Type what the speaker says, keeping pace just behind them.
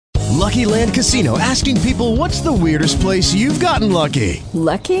Lucky Land Casino, asking people, what's the weirdest place you've gotten lucky?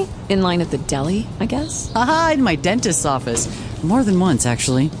 Lucky? In line at the deli, I guess? Aha, in my dentist's office. More than once,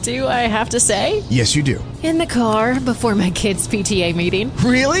 actually. Do I have to say? Yes, you do. In the car before my kids' PTA meeting.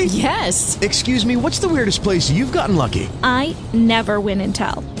 Really? Yes. Excuse me, what's the weirdest place you've gotten lucky? I never win and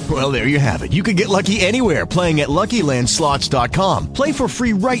tell. Well, there you have it. You can get lucky anywhere, playing at LuckyLandSlots.com. Play for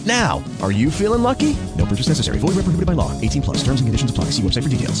free right now. Are you feeling lucky? No purchase necessary. Void where prohibited by law. 18 plus. Terms and conditions apply. See website for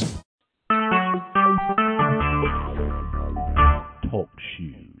details. Talk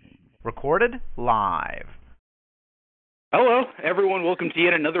shoes. Recorded live. Hello, everyone. Welcome to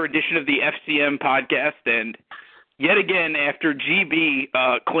yet another edition of the FCM podcast. And yet again, after GB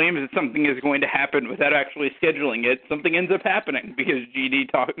claims that something is going to happen without actually scheduling it, something ends up happening because GB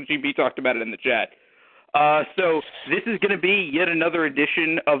talked about it in the chat. So this is going to be yet another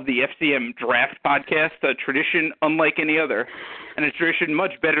edition of the FCM Draft podcast, a tradition unlike any other, and a tradition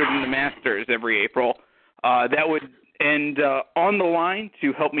much better than the Masters every April. And on the line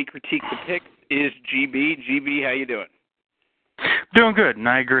to help me critique the picks is GB. GB, how you doing? Doing good, and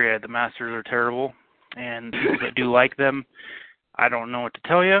I agree. The Masters are terrible, and people that do like them, I don't know what to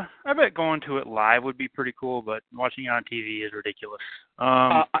tell you. I bet going to it live would be pretty cool, but watching it on TV is ridiculous.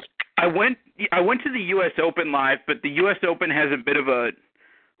 I went to the U.S. Open live, but the U.S. Open has a bit of a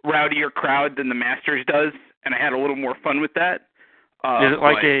rowdier crowd than the Masters does, and I had a little more fun with that. Is it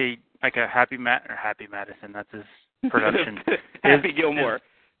like a Happy Madison? That's his production. Happy Gilmore.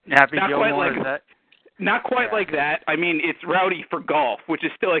 Happy Gilmore. Is that? Not quite like that. I mean, it's rowdy for golf, which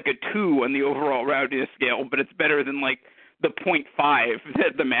is still like a 2 on the overall rowdiness scale, but it's better than like the 0.5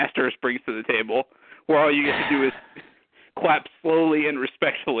 that the Masters brings to the table, where all you get to do is clap slowly and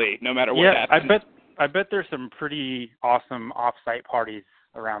respectfully, no matter what happens. I bet there's some pretty awesome off-site parties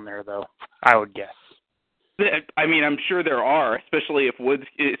around there, though. I would guess. I mean, I'm sure there are, especially if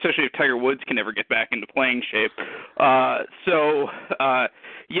Tiger Woods can ever get back into playing shape.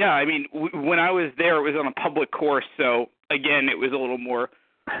 Yeah, I mean, when I was there, it was on a public course, so again, it was a little more.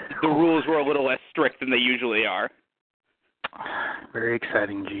 The rules were a little less strict than they usually are. Very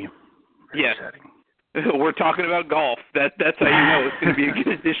exciting, G. Very exciting. We're talking about golf. That's how you know it's going to be a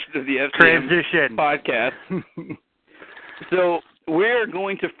good edition of the FCM podcast. So we're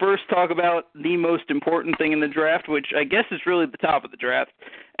going to first talk about the most important thing in the draft, which I guess is really the top of the draft.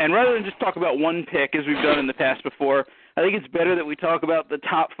 And rather than just talk about one pick, as we've done in the past before, I think it's better that we talk about the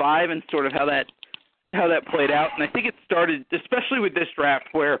top 5 and sort of how that played out. And I think it started, especially with this draft,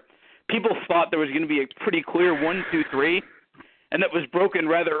 where people thought there was going to be a pretty clear 1, 2, 3, and that was broken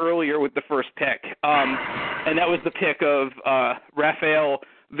rather earlier with the first pick. And that was the pick of Rafael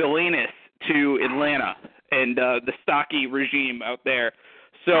Villanis to Atlanta and the stocky regime out there.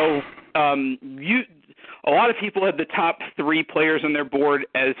 So a lot of people had the top 3 players on their board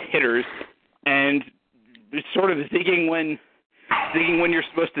as hitters, and sort of zigging when you're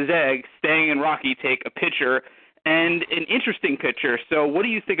supposed to zag. Staying and Rocky take a pitcher, and an interesting pitcher. So what do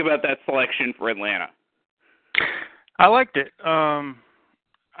you think about that selection for Atlanta? I liked it.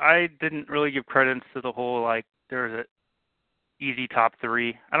 I didn't really give credence to the whole, like, there's an easy top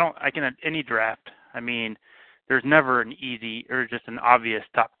 3. Any draft. I mean, there's never an easy or just an obvious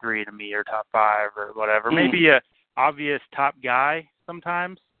top 3 to me or top 5 or whatever. Maybe a obvious top guy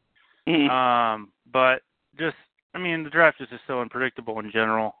sometimes. But just, I mean, the draft is just so unpredictable in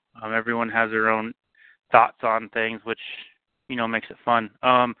general. Everyone has their own thoughts on things, which, makes it fun.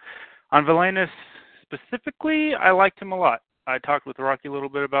 On Villanis specifically, I liked him a lot. I talked with Rocky a little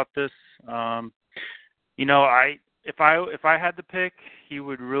bit about this. If I had the pick, he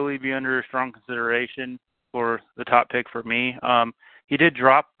would really be under strong consideration for the top pick for me. He did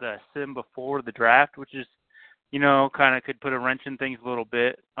drop the sim before the draft, which is, kind of could put a wrench in things a little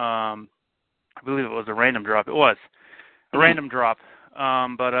bit. I believe it was a random drop. It was a random drop.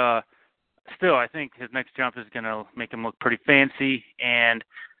 But still, I think his next jump is going to make him look pretty fancy. And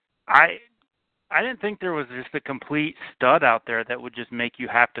I didn't think there was just a complete stud out there that would just make you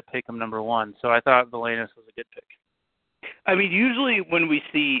have to pick him number 1. So I thought Villanis was a good pick. I mean, usually when we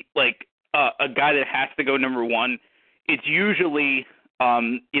see, like, a guy that has to go number 1, it's usually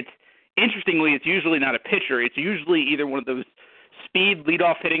it's usually not a pitcher. It's usually either one of those speed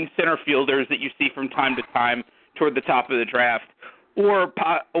leadoff hitting center fielders that you see from time to time toward the top of the draft, or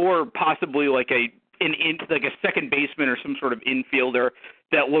possibly like a second baseman or some sort of infielder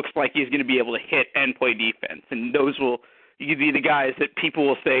that looks like he's going to be able to hit and play defense. And those will be the guys that people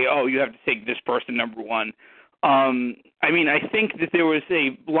will say, oh, you have to take this person number 1. I mean, I think that there was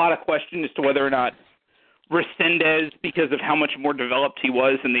a lot of question as to whether or not Resendez, because of how much more developed he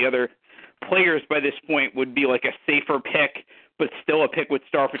was than the other players by this point, would be like a safer pick. but still a pick with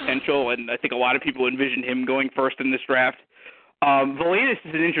star potential, and I think a lot of people envisioned him going first in this draft. Valanis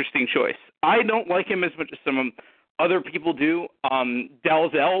is an interesting choice. I don't like him as much as some other people do.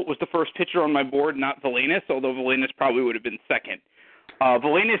 Dalzell was the first pitcher on my board, not Valanis, although Valanis probably would have been second.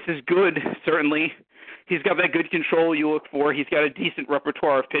 Valanis is good, certainly. He's got that good control you look for. He's got a decent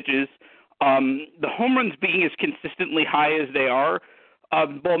repertoire of pitches. The home runs being as consistently high as they are,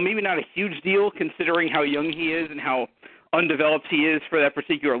 well, maybe not a huge deal considering how young he is and how undeveloped he is for that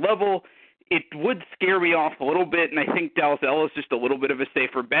particular level. It would scare me off a little bit, and I think Dalzell is just a little bit of a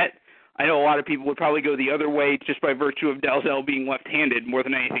safer bet. I know a lot of people would probably go the other way just by virtue of Dalzell being left-handed more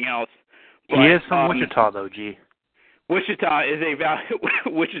than anything else. But, he is from Wichita, though, G. Wichita is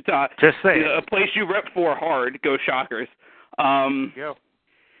Wichita. Just say a place you rep for hard. Go Shockers. Go.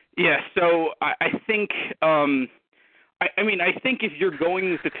 Yeah. So I think. I mean, I think if you're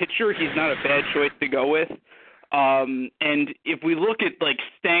going with the pitcher, he's not a bad choice to go with. And if we look at like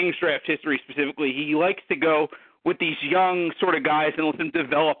Stang's draft history specifically, he likes to go with these young sort of guys and let them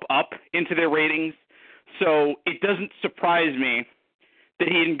develop up into their ratings. So it doesn't surprise me that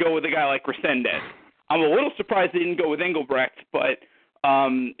he didn't go with a guy like Resendez. I'm a little surprised they didn't go with Engelbrecht, but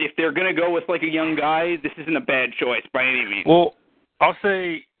if they're going to go with like a young guy, this isn't a bad choice by any means. Well, I'll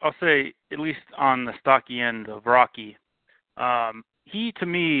say at least on the stocky end of Rocky, he to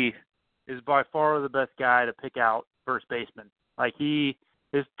me is by far the best guy to pick out first baseman. Like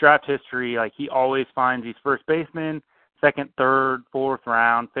his draft history, like he always finds these first basemen, second, third, fourth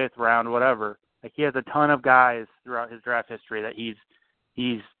round, fifth round, whatever. Like he has a ton of guys throughout his draft history that he's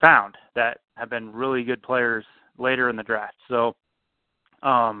found that have been really good players later in the draft. So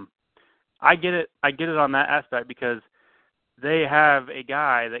I get it on that aspect because they have a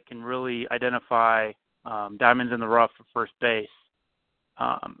guy that can really identify diamonds in the rough for first base.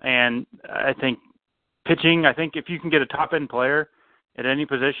 And I think pitching, if you can get a top-end player at any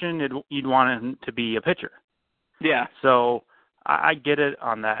position, you'd want him to be a pitcher. Yeah. So I get it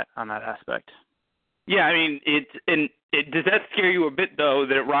on that aspect. Yeah, I mean, does that scare you a bit, though,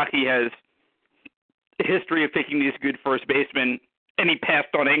 that Rocky has a history of picking these good first basemen, and he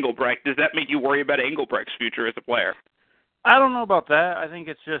passed on Engelbrecht? Does that make you worry about Engelbrecht's future as a player? I don't know about that. I think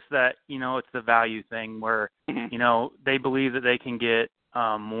it's just that, it's the value thing where, they believe that they can get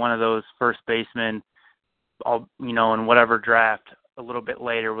one of those first basemen, in whatever draft a little bit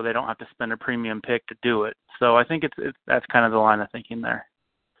later where they don't have to spend a premium pick to do it. So I think that's kind of the line of thinking there.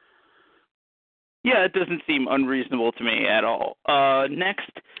 Yeah, it doesn't seem unreasonable to me at all. Next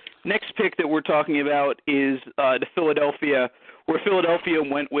pick that we're talking about is to Philadelphia, where Philadelphia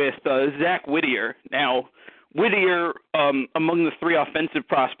went with Zach Whittier. Now, Whittier, among the three offensive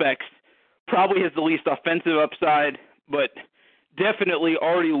prospects, probably has the least offensive upside, but definitely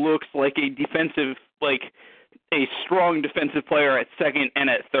already looks like a strong defensive player at second and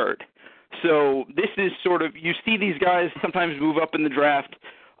at third. So this is sort of, you see these guys sometimes move up in the draft.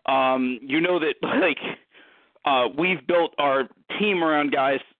 That we've built our team around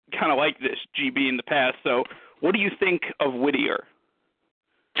guys kind of like this, GB, in the past. So what do you think of Whittier?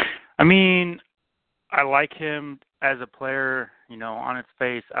 I mean, I like him as a player, on its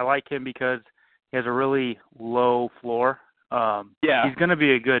face. I like him because he has a really low floor. He's going to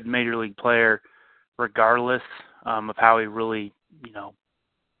be a good major league player regardless of how he really,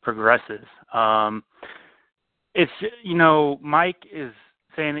 progresses. It's, Mike is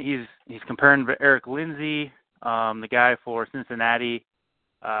saying that he's comparing to Eric Lindsay, the guy for Cincinnati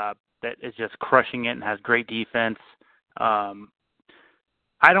that is just crushing it and has great defense.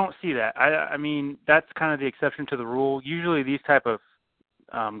 I don't see that. I mean, that's kind of the exception to the rule. Usually these type of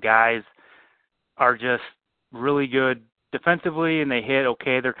guys are just really good defensively and they hit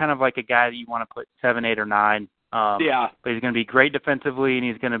okay. They're kind of like a guy that you want to put 7, 8, or 9. But he's going to be great defensively and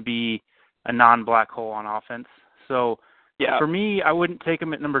he's going to be a non-black hole on offense. So for me, I wouldn't take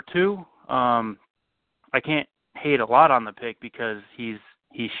him at number 2. I can't hate a lot on the pick because he's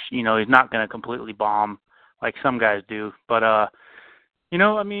not going to completely bomb like some guys do. But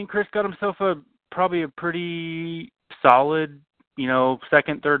Chris got himself probably a pretty solid,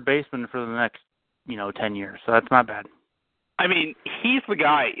 second, third baseman for the next, 10 years. So that's not bad. I mean, he's the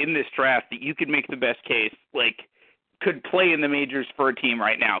guy in this draft that you could make the best case, could play in the majors for a team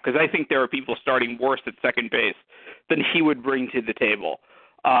right now. Because I think there are people starting worse at second base than he would bring to the table.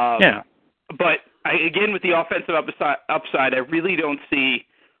 But again, with the offensive upside, I really don't see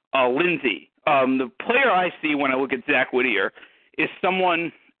Lindsay. The player I see when I look at Zach Whittier is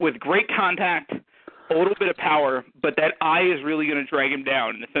someone with great contact, a little bit of power, but that eye is really going to drag him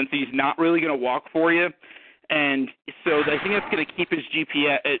down in the sense that he's not really going to walk for you. And so I think that's going to keep his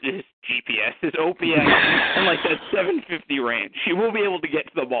OPS, in like that 750 range. He will be able to get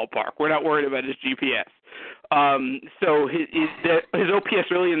to the ballpark. We're not worried about his GPS. So his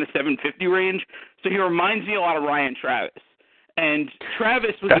OPS really in the 750 range. So he reminds me a lot of Ryan Travis. And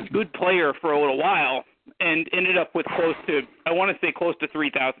Travis was a good player for a little while and ended up with close to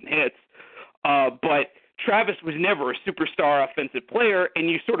 3,000 hits. But Travis was never a superstar offensive player, and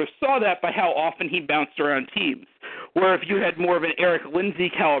you sort of saw that by how often he bounced around teams. Where if you had more of an Eric Lindsay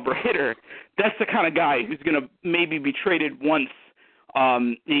caliber hitter, that's the kind of guy who's going to maybe be traded once.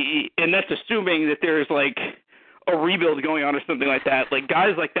 And that's assuming that there's like a rebuild going on or something like that. Like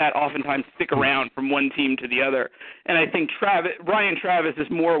guys like that oftentimes stick around from one team to the other. And I think Ryan Travis is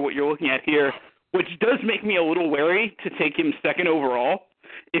more what you're looking at here, which does make me a little wary to take him second overall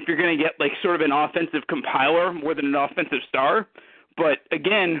if you're going to get like sort of an offensive compiler more than an offensive star. But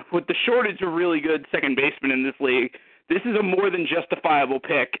again, with the shortage of really good second basemen in this league, this is a more than justifiable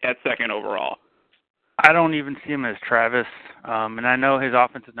pick at second overall. I don't even see him as Travis, and I know his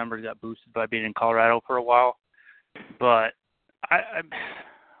offensive numbers got boosted by being in Colorado for a while, but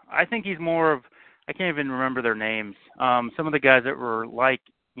I think he's more of, I can't even remember their names. Some of the guys that were like,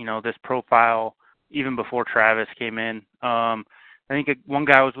 this profile even before Travis came in. I think one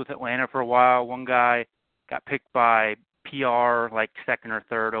guy was with Atlanta for a while. One guy got picked by PR like second or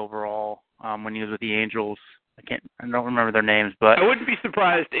third overall when he was with the Angels. I don't remember their names, but I wouldn't be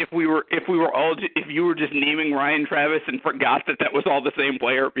surprised if you were just naming Ryan Travis and forgot that was all the same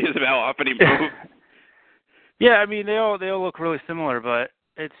player because of how often he moved. Yeah, I mean they all look really similar, but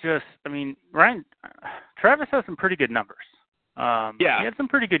it's just, I mean, Travis has some pretty good numbers. He had some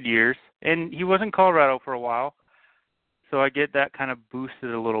pretty good years, and he was in Colorado for a while. So I get that kind of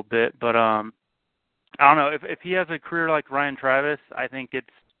boosted a little bit, but I don't know. If he has a career like Ryan Travis, I think it's,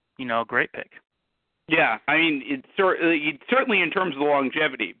 a great pick. Yeah, I mean, it's certainly in terms of the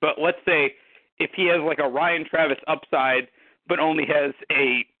longevity, but let's say if he has like a Ryan Travis upside, but only has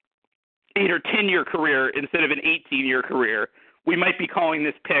a 8 or 10-year career instead of an 18-year career, we might be calling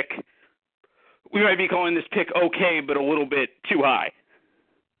this pick okay, but a little bit too high.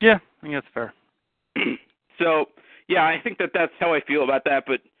 Yeah, I think that's fair. So, yeah, I think that's how I feel about that,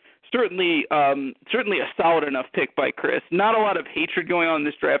 but certainly a solid enough pick by Chris. Not a lot of hatred going on in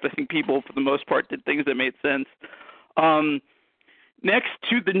this draft. I think people, for the most part, did things that made sense. Next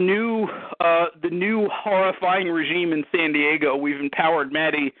to the new horrifying regime in San Diego, we've empowered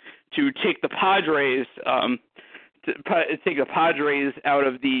Maddie to take the Padres out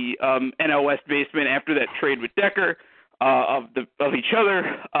of the NL West basement after that trade with Decker of each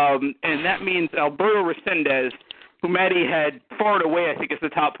other, and that means Alberto Resendez, who Maddie had far and away, I think, as the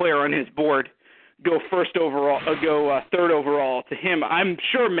top player on his board, go third overall to him. I'm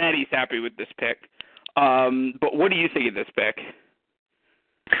sure Maddie's happy with this pick. But what do you think of this pick?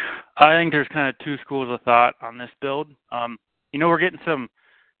 I think there's kind of two schools of thought on this build. We're getting some,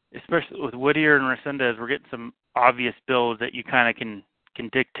 especially with Whittier and Resendez, we're getting some obvious builds that you kind of can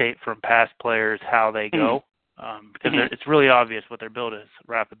dictate from past players how they go, because it's really obvious what their build is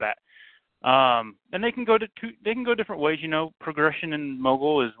right off the bat. And they can go different ways. Progression in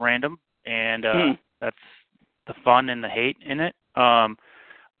Mogul is random, and that's the fun and the hate in it.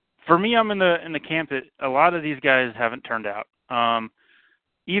 For me, I'm in the camp that a lot of these guys haven't turned out.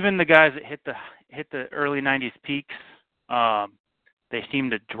 Even the guys that hit the early 90s peaks, they seem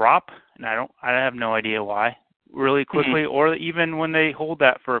to drop, and I have no idea why, really quickly, or even when they hold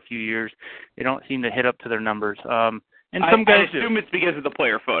that for a few years, they don't seem to hit up to their numbers. And some guys I assume it's because of the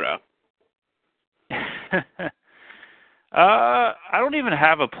player photo. I don't even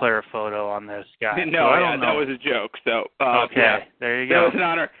have a player photo on this guy. No, so that was a joke. So okay, yeah. There you go.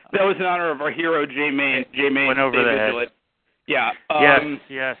 That was in honor of our hero J Main. Went over the head. Yeah.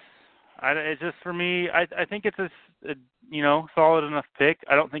 Yes. It's just, for me, I think it's a solid enough pick.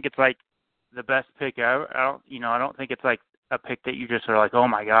 I don't think it's like the best pick ever. I don't think it's like a pick that you just are like, oh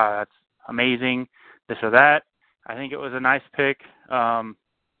my god, that's amazing, this or that. I think it was a nice pick.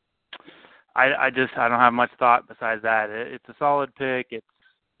 I don't have much thought besides that. It's a solid pick.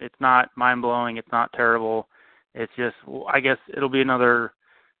 It's not mind-blowing. It's not terrible. It's just, I guess it'll be another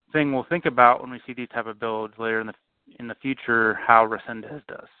thing we'll think about when we see these type of builds later in the future, how Resendez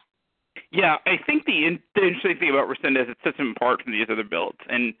does. Yeah, I think the interesting thing about Resendez, it sets him apart from these other builds.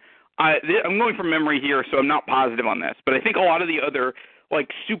 And I'm going from memory here, so I'm not positive on this, but I think a lot of the other like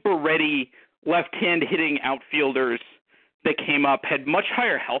super ready left-hand hitting outfielders that came up had much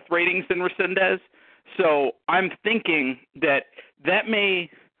higher health ratings than Resendez. So I'm thinking that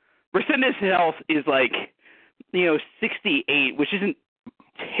Resendez's health is like, 68, which isn't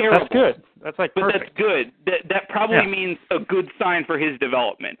terrible. That's good. That's like perfect. But that's good. That probably means a good sign for his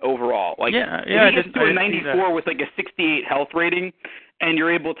development overall. Like, if he gets to a 94 with like a 68 health rating, and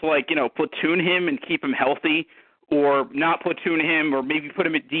you're able to platoon him and keep him healthy, or not platoon him, or maybe put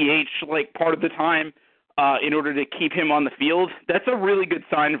him at DH like part of the time in order to keep him on the field, that's a really good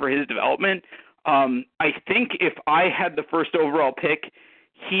sign for his development. I think if I had the first overall pick,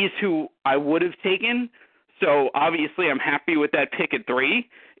 he's who I would have taken. So obviously I'm happy with that pick at 3.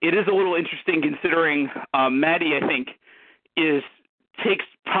 It is a little interesting considering Maddie, I think, takes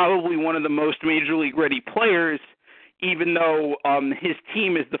probably one of the most major league ready players, even though his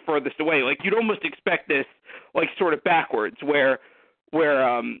team is the furthest away. Like, you'd almost expect this like sort of backwards, where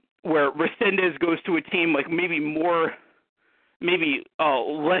Resendez goes to a team like more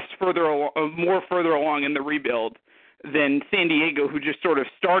further along in the rebuild than San Diego, who just sort of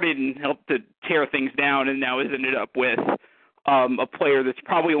started and helped to tear things down and now has ended up with a player that's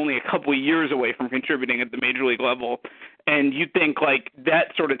probably only a couple of years away from contributing at the major league level. And you'd think like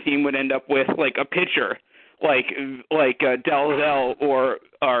that sort of team would end up with like a pitcher like Dalzell or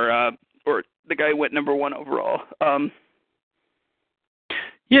the guy who went number 1 overall. I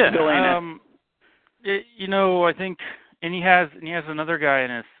think, and he has another guy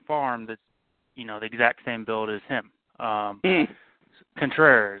in his farm that's the exact same build as him.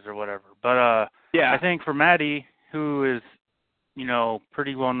 Contreras or whatever. But I think for Matty, who is,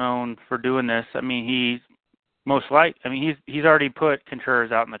 pretty well known for doing this, I mean, he's already put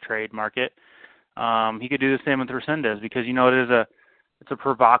Contreras out in the trade market. He could do the same with Resendez because, it's a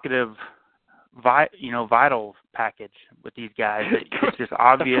provocative, vital package with these guys. It's just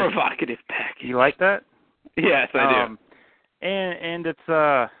obvious. A provocative package. You like that? Yes, I do. And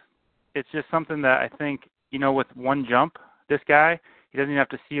it's just something that I think, with one jump, this guy, he doesn't even have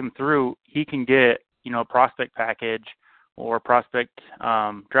to see him through. He can get, a prospect package or prospect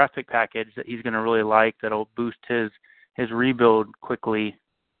draft pick package that he's going to really like that'll boost his rebuild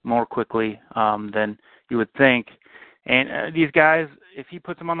more quickly than you would think. And these guys, if he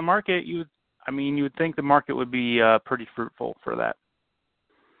puts them on the market, you would think the market would be pretty fruitful for that.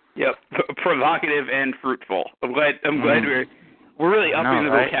 Yep, provocative and fruitful. I'm glad we're really upping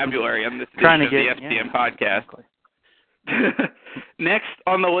the vocabulary on this edition of the FCM podcast. Exactly. Next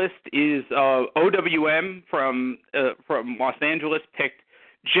on the list is OWM from Los Angeles picked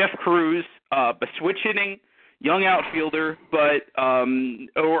Jeff Cruz, a switch hitting young outfielder,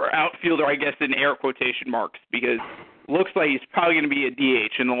 or outfielder, I guess, in air quotation marks, because looks like he's probably going to be a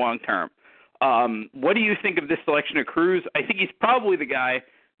DH in the long term. What do you think of this selection of Cruz? I think he's probably the guy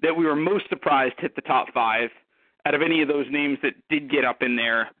that we were most surprised hit the top 5 out of any of those names that did get up in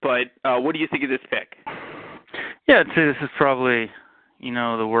there. But what do you think of this pick? Yeah, I'd say this is probably,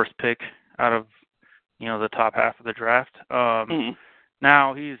 the worst pick out of, the top half of the draft.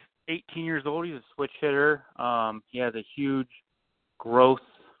 Now, he's 18 years old. He's a switch hitter. He has a huge growth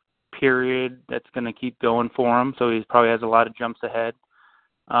period that's going to keep going for him, so he probably has a lot of jumps ahead.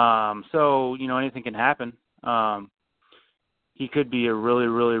 So, anything can happen. He could be a really,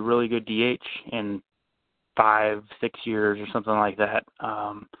 really, really good DH in 5-6 years or something like that.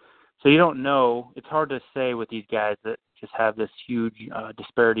 So you don't know. It's hard to say with these guys that just have this huge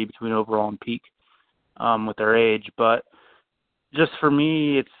disparity between overall and peak with their age. But just for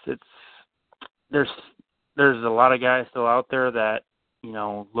me, there's a lot of guys still out there that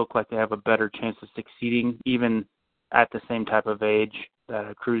look like they have a better chance of succeeding, even at the same type of age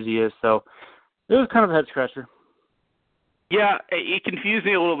that Cruz is. So it was kind of a head scratcher. Yeah, it confused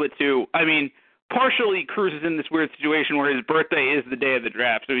me a little bit too. I mean, partially Cruz is in this weird situation where his birthday is the day of the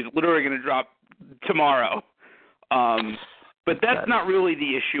draft, so he's literally going to drop tomorrow. But that's not really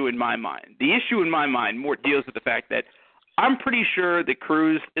the issue in my mind. The issue in my mind more deals with the fact that I'm pretty sure that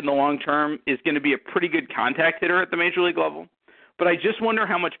Cruz in the long term is going to be a pretty good contact hitter at the major league level. But I just wonder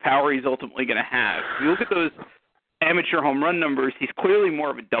how much power he's ultimately going to have. If you look at those amateur home run numbers, he's clearly more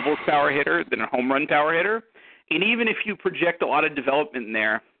of a doubles power hitter than a home run power hitter. And even if you project a lot of development in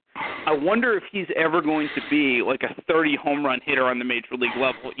there, I wonder if he's ever going to be like a 30 home run hitter on the major league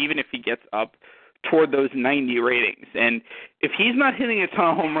level, even if he gets up toward those 90 ratings. And if he's not hitting a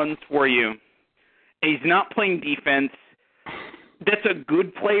ton of home runs for you, and he's not playing defense, that's a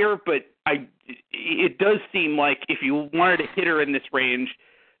good player, but it does seem like if you wanted a hitter in this range,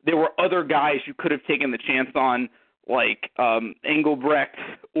 there were other guys you could have taken the chance on, like Engelbrecht,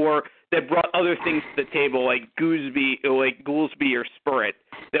 or that brought other things to the table, like Goolsby or Spurritt,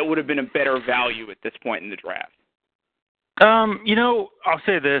 that would have been a better value at this point in the draft. I'll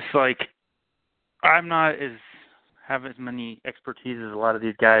say this, I'm not have as many expertise as a lot of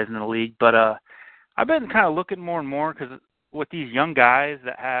these guys in the league, but I've been kind of looking more and more because with these young guys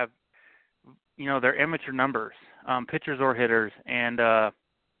that have, their amateur numbers, pitchers or hitters, and I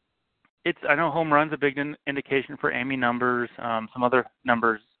know home run's a big indication for AMI numbers. Some other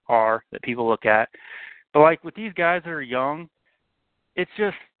numbers are that people look at, but like with these guys that are young, it's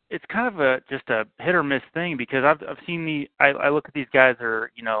kind of just a hit or miss thing, because I've seen I look at these guys that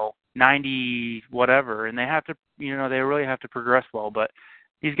are 90 whatever, and they have to they really have to progress well. But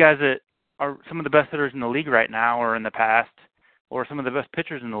these guys that are some of the best hitters in the league right now, or in the past, or some of the best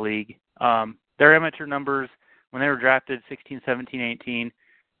pitchers in the league, their amateur numbers when they were drafted 16, 17, 18,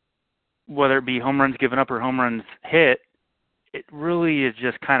 whether it be home runs given up or home runs hit, it really is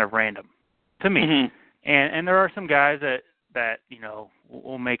just kind of random to me. Mm-hmm. And there are some guys that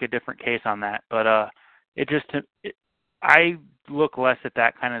will make a different case on that, but I look less at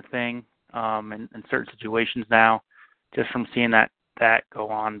that kind of thing in certain situations now, just from seeing that go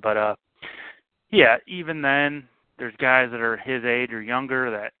on. But yeah, even then, there's guys that are his age or younger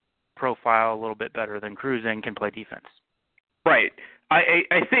that profile a little bit better than Cruz and can play defense. Right.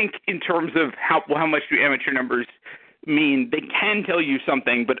 I think in terms of how much do amateur numbers mean, they can tell you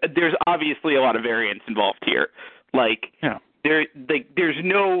something, but there's obviously a lot of variance involved here. Like, there's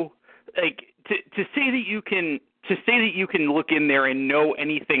no, like, to say that you can look in there and know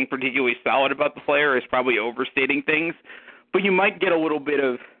anything particularly solid about the player is probably overstating things, but you might get a little bit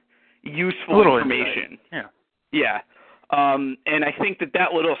of useful information. Insight. Yeah. And I think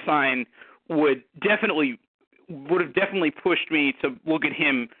that little sign would have definitely pushed me to look at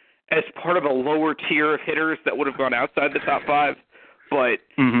him as part of a lower tier of hitters that would have gone outside the top 5. But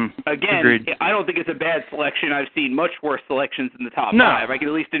again, Agreed. I don't think it's a bad selection. I've seen much worse selections in the top 5. I can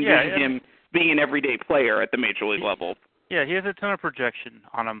at least envision him being an everyday player at the major league level. Yeah, he has a ton of projection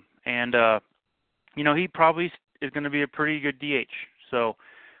on him, and he probably is going to be a pretty good DH. So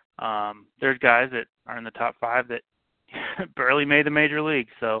there's guys that are in the top 5 that barely made the major league.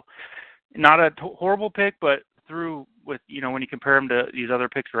 So not a horrible pick, but when you compare him to these other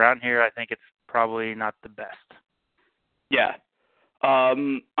picks around here, I think it's probably not the best. Yeah. For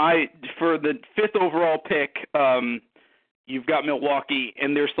the 5th overall pick, you've got Milwaukee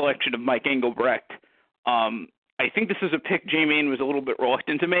and their selection of Mike Engelbrecht. I think this is a pick J-Man was a little bit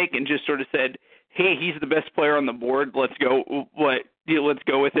reluctant to make and just sort of said, hey, he's the best player on the board. Let's go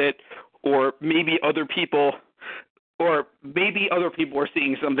with it. Or maybe other people are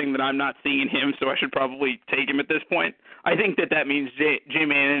seeing something that I'm not seeing in him, so I should probably take him at this point. I think that means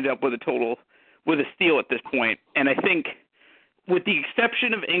J-Man ended up with a steal at this point. And I think, with the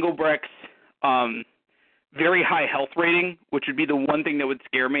exception of Engelbrecht's very high health rating, which would be the one thing that would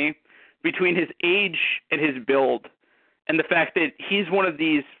scare me, between his age and his build, and the fact that he's one of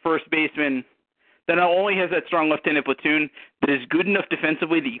these first basemen that not only has that strong left-handed platoon, but is good enough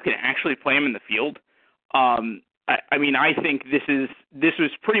defensively that you can actually play him in the field. I think this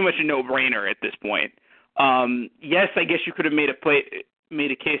was pretty much a no-brainer at this point. Yes, I guess you could have made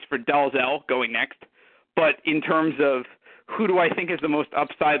a case for Dalzell going next, but in terms of who do I think is the most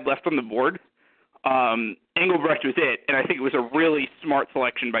upside left on the board, Engelbrecht was it, and I think it was a really smart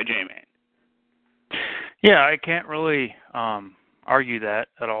selection by J-Man. Yeah, I can't really argue that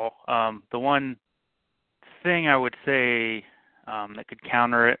at all. The one thing I would say that could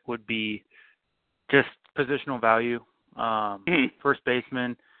counter it would be just positional value. First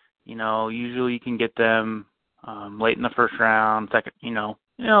baseman, usually you can get them late in the first round, second, a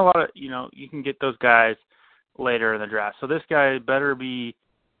lot of, you can get those guys later in the draft. So this guy better be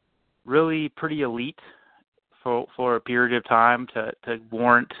really pretty elite for a period of time to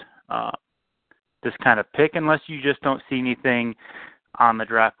warrant this kind of pick, unless you just don't see anything on the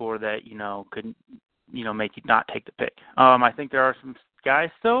draft board that, could, make you not take the pick. I think there are some guys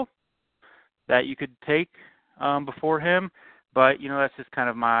still that you could take before him, but, that's just kind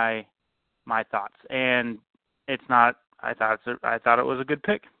of my thoughts. And it's not, I thought it was a good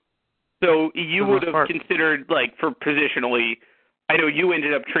pick. So you would have considered, for positionally, I know you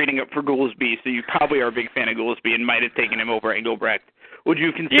ended up trading up for Goolsby, so you probably are a big fan of Goolsby and might have taken him over Engelbrecht. Would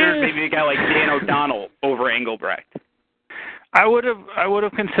you consider maybe a guy like Dan O'Donnell over Engelbrecht? I would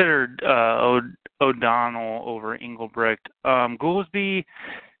have considered O'Donnell over Engelbrecht. Goolsby,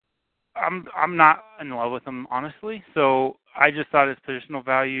 I'm not in love with him, honestly. So I just thought his positional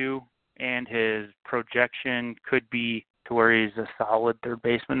value and his projection could be to where he's a solid third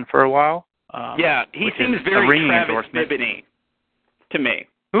baseman for a while. He seems very Travis Fibbin-y to me.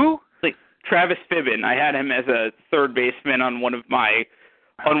 Who? Travis Fibbin. I had him as a third baseman on one of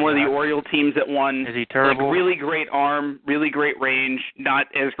the Oriole teams that won. Is he terrible? Really great arm, really great range, not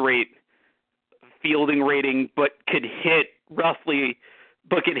as great fielding rating, but could hit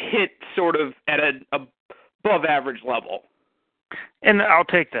sort of at an above average level. And I'll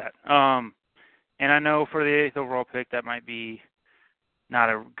take that. And I know for the 8th overall pick, that might be not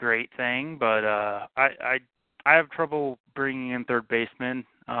a great thing, but I have trouble bringing in third baseman,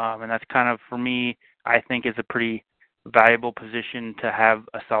 and that's kind of, for me, I think is a pretty valuable position to have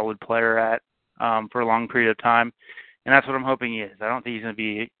a solid player at for a long period of time, and that's what I'm hoping he is. I don't think he's going to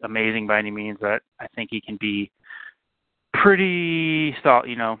be amazing by any means, but I think he can be pretty solid,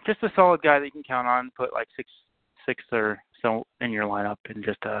 just a solid guy that you can count on, put like six or so in your lineup and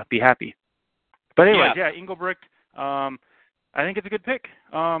just be happy. But anyways, yeah, Engelbrecht, I think it's a good pick.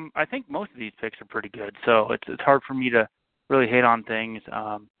 I think most of these picks are pretty good, so it's hard for me to really hate on things,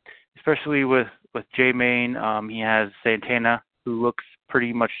 especially with J-Main. He has Santana, who looks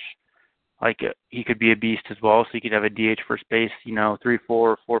pretty much like he could be a beast as well, so you could have a DH first base, 3-4,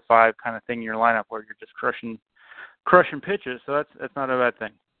 4-5 kind of thing in your lineup where you're just crushing pitches, so that's not a bad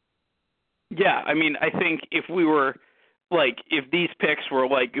thing. Yeah, I mean, I think if we were if these picks were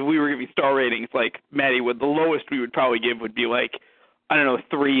if we were giving star ratings, Maddie, the lowest we would probably give would be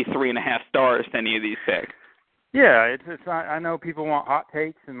 3.5 stars to any of these picks. Yeah, it's not, I know people want hot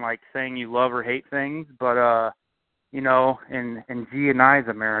takes and saying you love or hate things, but in G and I's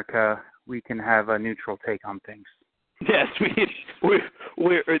America, we can have a neutral take on things. Yes, we're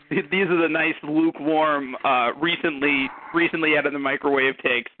these are the nice lukewarm, recently out of the microwave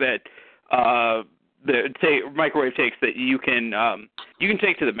takes that. Microwave takes that you can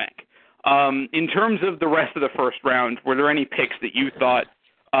take to the bank. In terms of the rest of the first round, were there any picks that you thought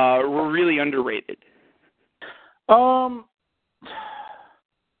were really underrated?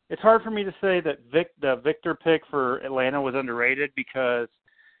 It's hard for me to say that the Victor pick for Atlanta was underrated because,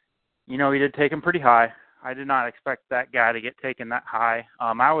 he did take him pretty high. I did not expect that guy to get taken that high.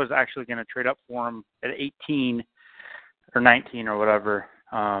 I was actually going to trade up for him at 18 or 19 or whatever.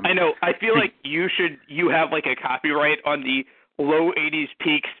 I know. I feel like you have a copyright on the low 80s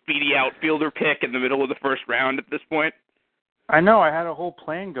peak speedy outfielder pick in the middle of the first round at this point. I know. I had a whole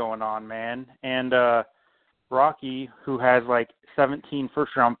plan going on, man. And Rocky, who has 17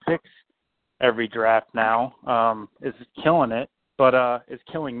 first-round picks every draft now, is killing it, but is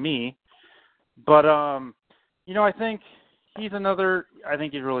killing me. But, I think he's another – I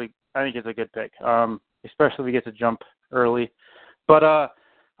think it's a good pick, especially if he gets a jump early. But I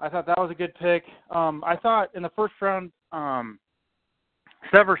thought that was a good pick. I thought in the first round,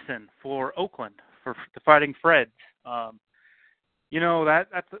 Severson for Oakland for the Fighting Freds.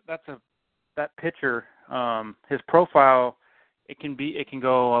 That pitcher. His profile, it can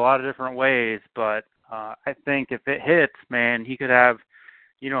go a lot of different ways, but I think if it hits, man, he could have,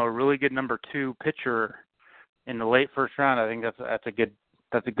 a really good number 2 pitcher in the late first round. I think that's a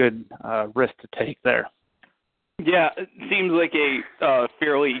good risk to take there. Yeah, it seems like a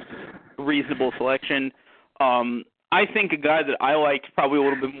fairly reasonable selection. I think a guy that I liked probably a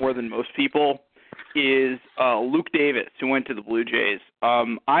little bit more than most people is Luke Davis, who went to the Blue Jays.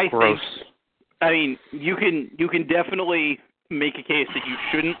 You can definitely make a case that you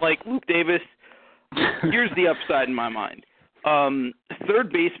shouldn't like Luke Davis. Here's the upside in my mind.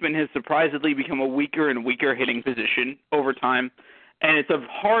 Third baseman has surprisingly become a weaker and weaker hitting position over time, and it's a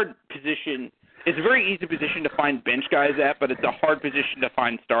hard position. It's a very easy position to find bench guys at, but it's a hard position to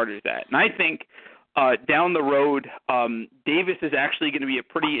find starters at. And I think down the road, Davis is actually going to be a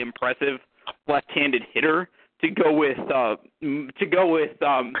pretty impressive left-handed hitter to go with maybe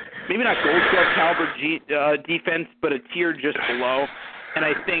not Gold Glove caliber defense, but a tier just below. And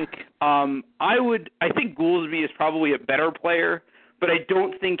I think I think Goolsby is probably a better player, but I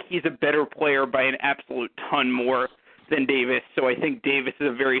don't think he's a better player by an absolute ton more than Davis. So I think Davis is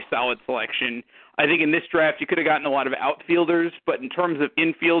a very solid selection. I think in this draft you could have gotten a lot of outfielders, but in terms of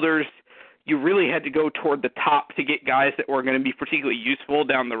infielders, you really had to go toward the top to get guys that were going to be particularly useful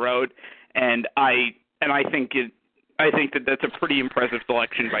down the road. And I think that's a pretty impressive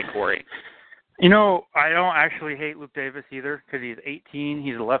selection by Corey. I don't actually hate Luke Davis either because he's 18.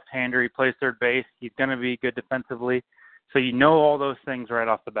 He's a left-hander. He plays third base. He's going to be good defensively. So all those things right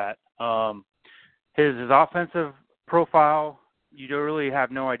off the bat. His offensive profile, you don't really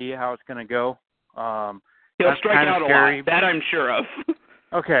have no idea how it's going to go. He'll strike out a lot. That I'm sure of.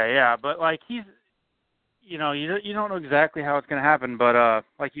 Okay, yeah, but he's, you don't know exactly how it's going to happen. But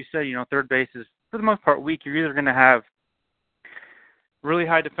like you said, third base is for the most part weak. You're either going to have really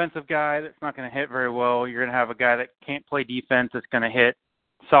high defensive guy that's not going to hit very well. You're going to have a guy that can't play defense that's going to hit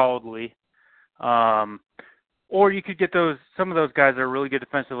solidly. Or you could get some of those guys that are really good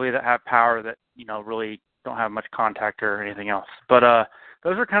defensively that have power that, really don't have much contact or anything else. But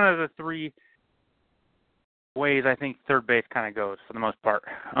those are kind of the three ways I think third base kind of goes for the most part.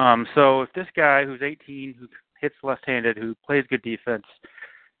 So if this guy who's 18, who hits left-handed, who plays good defense,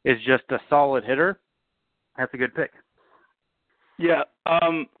 is just a solid hitter, that's a good pick. Yeah,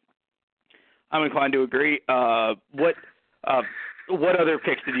 I'm inclined to agree. What other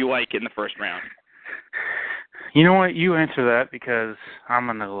picks did you like in the first round? You know what? You answer that because I'm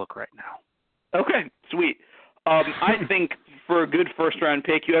going to look right now. Okay, sweet. I think for a good first-round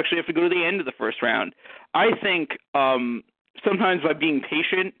pick, you actually have to go to the end of the first round. I think sometimes by being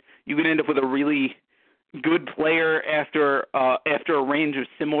patient, you can end up with a really good player after a range of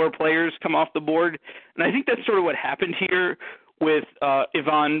similar players come off the board. And I think that's sort of what happened here with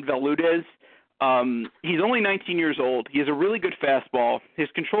Ivan Veloudez. He's only 19 years old. He has a really good fastball. His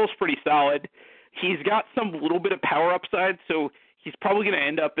control's pretty solid. He's got some little bit of power upside, so he's probably going to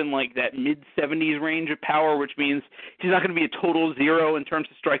end up in like that mid-70s range of power, which means he's not going to be a total zero in terms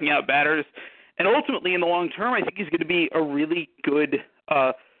of striking out batters. And ultimately, in the long term, I think he's going to be a really good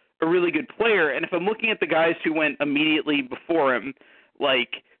player. And if I'm looking at the guys who went immediately before him, like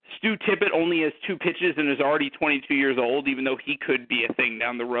Stu Tippett only has 2 pitches and is already 22 years old, even though he could be a thing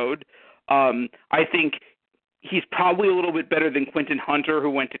down the road. I think he's probably a little bit better than Quentin Hunter, who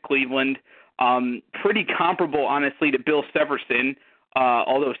went to Cleveland. Pretty comparable, honestly, to Bill Severson,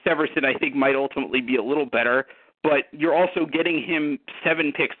 although Severson, I think, might ultimately be a little better. But you're also getting him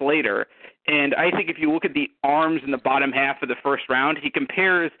 7 picks later. And I think if you look at the arms in the bottom half of the first round, he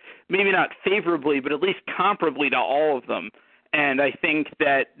compares maybe not favorably, but at least comparably to all of them. And I think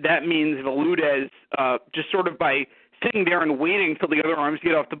that means Veloudez, just sort of by sitting there and waiting until the other arms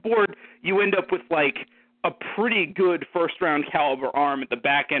get off the board, you end up with like a pretty good first-round caliber arm at the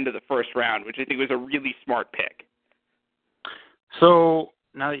back end of the first round, which I think was a really smart pick. So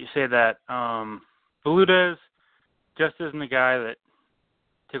now that you say that, Veloudez just isn't the guy that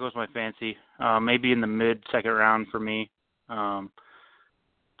tickles my fancy. Maybe in the mid-second round for me,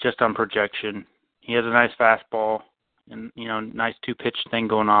 just on projection. He has a nice fastball and, nice 2-pitch thing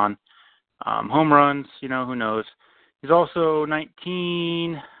going on. Home runs, who knows. He's also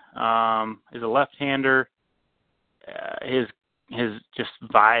 19, is a left-hander. His just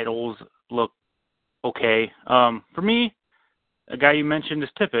vitals look okay. For me, a guy you mentioned is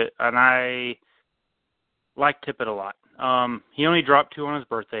Tippett, and I like Tippett a lot. He only dropped 2 on his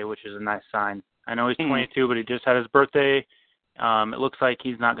birthday, which is a nice sign. I know he's 22, but he just had his birthday. It looks like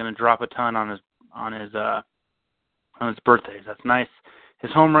he's not going to drop a ton on his birthdays. That's nice.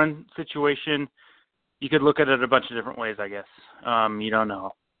 His home run situation, you could look at it a bunch of different ways, I guess. You don't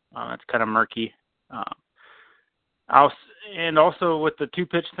know. It's kind of murky. And also with the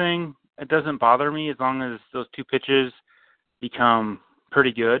 2-pitch thing, it doesn't bother me as long as those 2 pitches become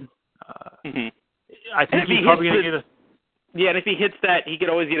pretty good. I think he's probably going to get a... Yeah, and if he hits that, he could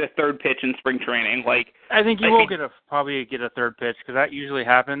always get a 3rd pitch in spring training. I think he will probably get a 3rd pitch because that usually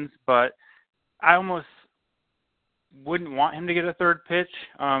happens, but I almost wouldn't want him to get a 3rd pitch.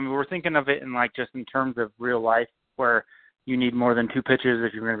 We're thinking of it in just in terms of real life where you need more than 2 pitches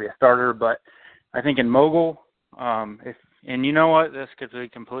if you're going to be a starter, but I think in Mogul, and you know what, this could be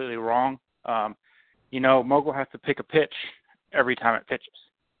completely wrong. Mogul has to pick a pitch every time it pitches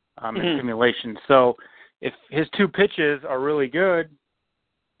in simulation. So if his 2 pitches are really good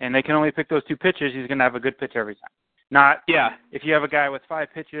and they can only pick those 2 pitches, he's going to have a good pitch every time. If you have a guy with 5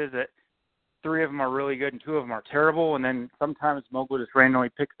 pitches that 3 of them are really good and 2 of them are terrible, and then sometimes Mogul just randomly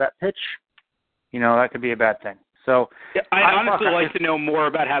picks that pitch, that could be a bad thing. So I honestly like to know more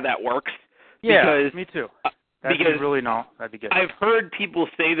about how that works. Yeah, me too. That'd be good. I've heard people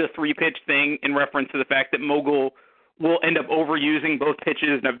say the 3-pitch thing in reference to the fact that Mogul will end up overusing both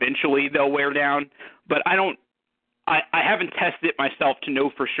pitches and eventually they'll wear down. But I haven't tested it myself to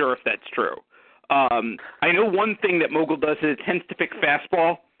know for sure if that's true. I know one thing that Mogul does is it tends to pick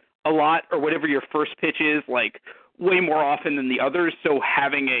fastball a lot, or whatever your first pitch is, way more often than the others. So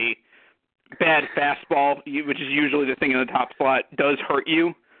having a bad fastball, which is usually the thing in the top slot, does hurt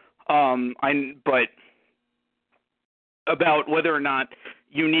you. But about whether or not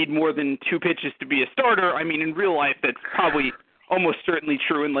you need more than 2 pitches to be a starter, I mean, in real life, that's probably almost certainly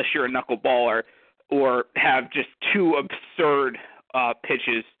true unless you're a knuckleballer or have just 2 absurd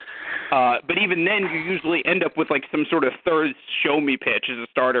pitches. But even then, you usually end up with some sort of 3rd show-me pitch as a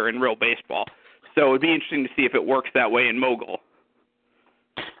starter in real baseball. So it'd be interesting to see if it works that way in Mogul.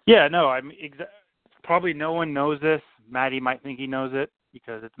 Yeah, no, probably no one knows this. Maddie might think he knows it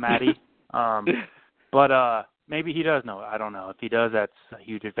because it's Maddie. But maybe he does know it. I don't know. If he does, that's a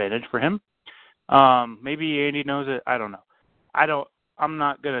huge advantage for him. Maybe Andy knows it. I don't know. I'm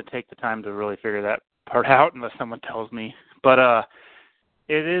not going to take the time to really figure that part out unless someone tells me. But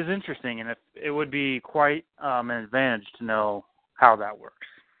it is interesting, and it would be quite an advantage to know how that works.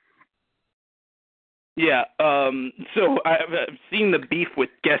 Yeah. So I've seen the beef with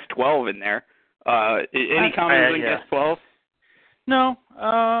guest 12 in there. Any comments on guest 12? No.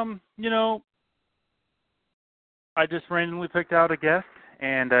 I just randomly picked out a guest,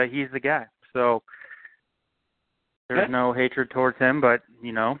 and he's the guy. So there's no hatred towards him, but,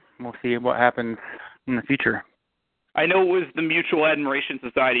 we'll see what happens in the future. I know it was the Mutual Admiration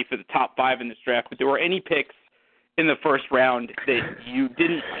Society for the top 5 in this draft, but there were any picks in the first round that you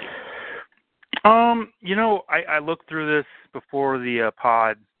didn't like? I looked through this before the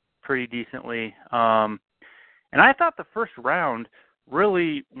pod pretty decently, and I thought the first round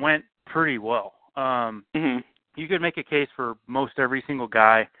really went pretty well. You could make a case for most every single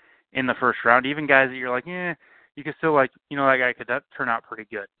guy in the first round, even guys that you're like, you could still that guy could turn out pretty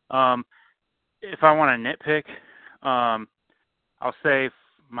good. If I want to nitpick, I'll say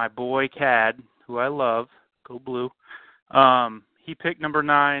my boy Cad, who I love, go Blue. He picked number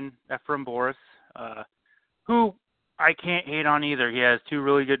 9, Ephraim Boris, who I can't hate on either. He has two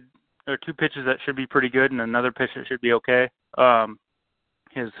pitches that should be pretty good and another pitch that should be okay.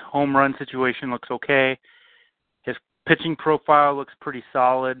 His home run situation looks okay. His pitching profile looks pretty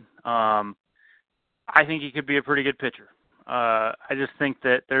solid. I think he could be a pretty good pitcher. I just think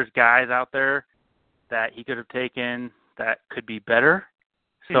that there's guys out there that he could have taken that could be better.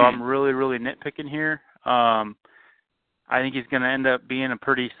 So I'm really, really nitpicking here. I think he's going to end up being a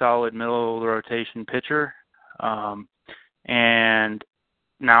pretty solid middle of the rotation pitcher. And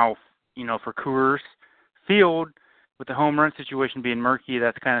now, for Coors Field, with the home run situation being murky,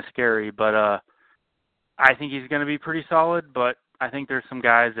 that's kind of scary. But I think he's going to be pretty solid. But I think there's some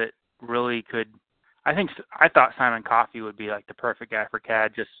guys that really could. I thought Simon Coffey would be like the perfect guy for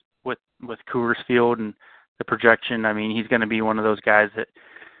Cad, just with Coors Field and the projection. I mean, he's going to be one of those guys that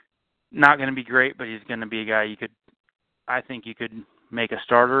not going to be great, but he's going to be a guy I think you could make a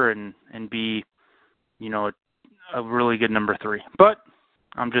starter and be, a really good number 3. But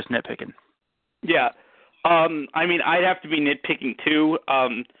I'm just nitpicking. Yeah. I'd have to be nitpicking too.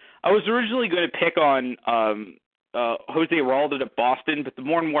 I was originally going to pick on Jose Raldo of Boston, but the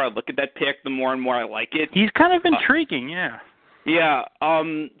more and more I look at that pick, the more and more I like it. He's kind of intriguing, yeah. Yeah.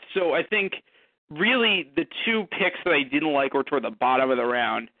 So I think really the 2 picks that I didn't like were toward the bottom of the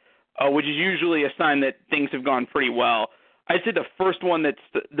round, which is usually a sign that things have gone pretty well. I'd say the first one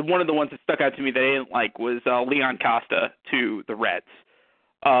one of the ones that stuck out to me that I didn't like was Leon Costa to the Reds.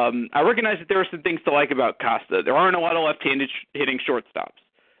 I recognize that there are some things to like about Costa. There aren't a lot of left-handed hitting shortstops.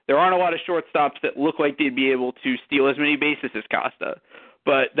 There aren't a lot of shortstops that look like they'd be able to steal as many bases as Costa.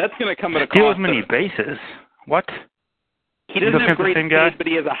 But that's going to come at a cost. Steal as many bases? What? He doesn't have great speed, but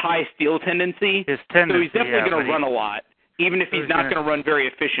he has a high steal tendency. His tendency, so he's definitely going to run a lot, even if he's not going to run very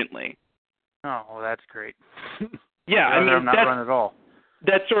efficiently. Oh, well, that's great. Yeah, not run at all.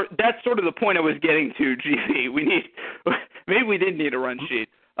 That's sort of the point I was getting to, GV. Maybe we did need a run sheet.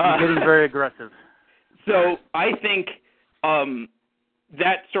 He's getting very aggressive. So I think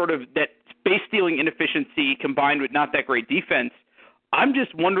that base stealing inefficiency combined with not that great defense, I'm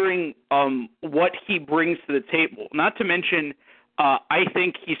just wondering what he brings to the table. Not to mention, I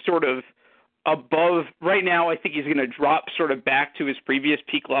think he's sort of above right now. I think he's going to drop sort of back to his previous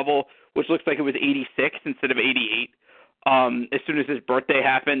peak level, which looks like it was 86 instead of 88. As soon as his birthday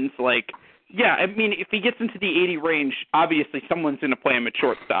happens, if he gets into the 80 range, obviously someone's going to play him at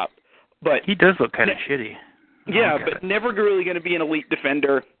shortstop. But he does look kind of shitty. Yeah, but never really going to be an elite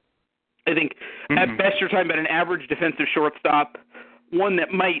defender. I think at best you're talking about an average defensive shortstop, one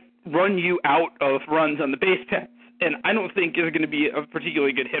that might run you out of runs on the base paths, and I don't think is going to be a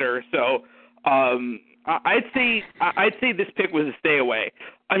particularly good hitter. So I'd say this pick was a stay away.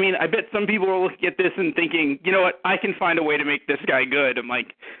 I mean, I bet some people are looking at this and thinking, you know what, I can find a way to make this guy good. I'm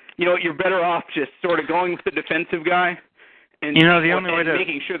like, you know what, you're better off just sort of going with the defensive guy and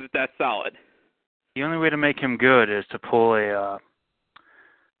making sure that that's solid. The only way to make him good is to pull a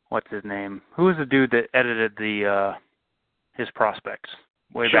what's his name? Who was the dude that edited his prospects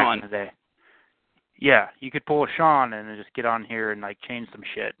way back in the day? Yeah, you could pull a Sean and just get on here and change some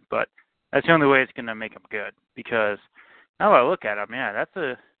shit, but that's the only way it's going to make him good, because now that I look at him,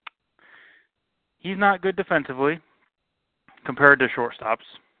 he's not good defensively compared to shortstops.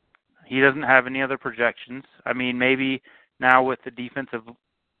 He doesn't have any other projections. I mean, maybe now with the defensive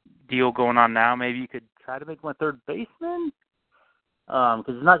deal going on now, maybe you could try to make him a third baseman, because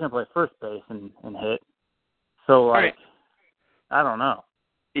he's not going to play first base and hit. So, right. I don't know.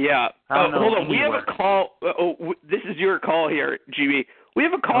 Yeah. Hold on. We have a call. This is your call here, GB. We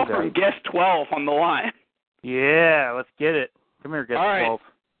have a call from Guest 12 on the line. Yeah, let's get it. Come here, Guest 12.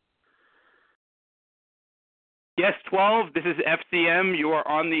 Guest 12, this is FCM. You are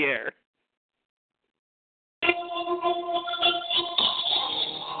on the air.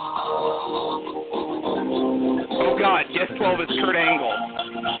 guess 12 is Kurt Angle.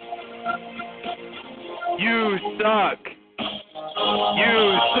 You suck.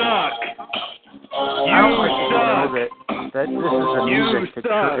 You suck. You suck. This is a music to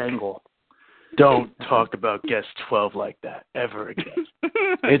Kurt Angle. Don't talk about guest 12 like that ever again.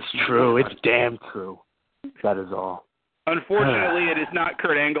 It's true. It's damn true. That is all. Unfortunately, it is not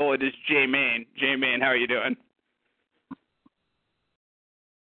Kurt Angle. It is Jay Main. Jay Main, how are you doing?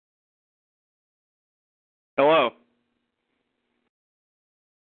 Hello.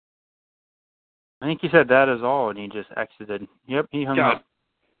 I think he said that is all, and he just exited. Yep, he hung up.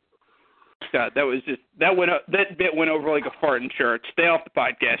 God, that bit went over like a fart in church. Stay off the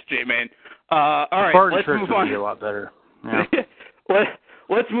podcast, J-Man. All right, fart let's in church move would on. be a lot better. Yeah.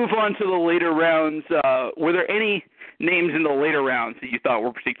 Let's move on to the later rounds. Were there any names in the later rounds that you thought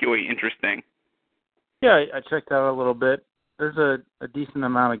were particularly interesting? Yeah, I checked out a little bit. There's a decent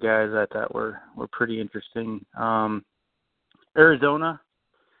amount of guys I thought were pretty interesting. Arizona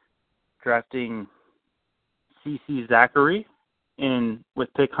drafting C.C. Zachary with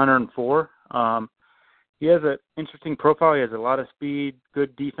pick 104. He has an interesting profile. He has a lot of speed,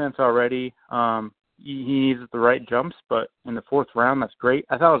 good defense already. He needs the right jumps, but in the fourth round, that's great.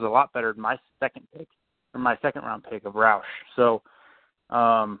 I thought it was a lot better than my second round pick of Roush. So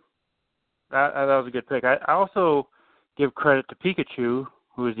that was a good pick. I also give credit to Pikachu,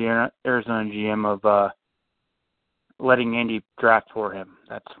 who is the Arizona GM, of letting Andy draft for him.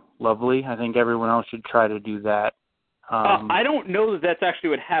 That's lovely. I think everyone else should try to do that. I don't know that that's actually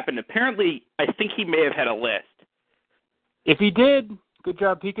what happened. Apparently, I think he may have had a list. If he did, good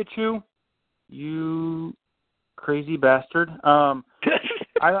job, Pikachu. You crazy bastard. I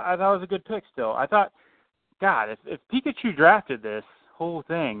thought it was a good pick still. I thought, God, if Pikachu drafted this whole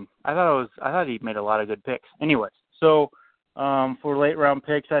thing, I thought he made a lot of good picks. Anyways, so for late round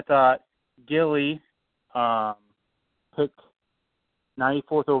picks, I thought Gilly picked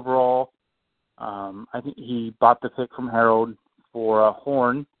 94th overall. I think he bought the pick from Harold for a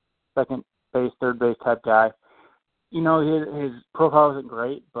Horn, second base, third base type guy. You know, his profile isn't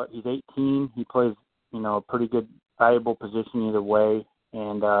great, but he's 18. He plays, a pretty good, valuable position either way.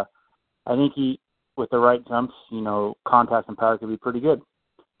 And I think he, with the right jumps, contact and power could be pretty good.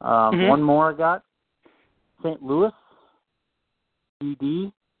 One more I got, St. Louis,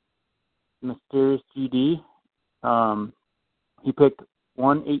 GD, mysterious GD. He picked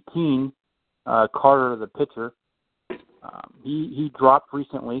 118, Carter, the pitcher. He dropped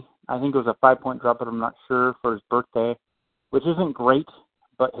recently. I think it was a 5-point drop, but I'm not sure, for his birthday, which isn't great,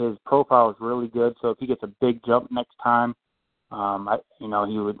 but his profile is really good. So if he gets a big jump next time,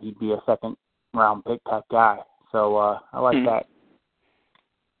 he'd be a second round pick type guy. So I like that.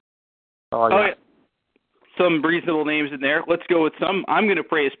 Yeah. Some reasonable names in there. Let's go with some. I'm going to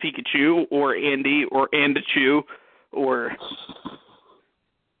praise Pikachu or Andy or Andachu or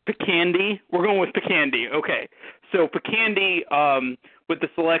Picandy. We're going with Picandy. Okay. So Picandy, with the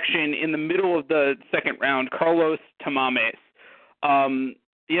selection in the middle of the second round, Carlos Tamames.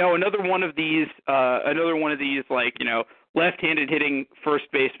 Another one of these, left-handed hitting first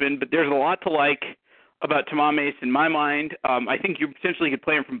baseman, but there's a lot to like about Tamames in my mind. I think you potentially could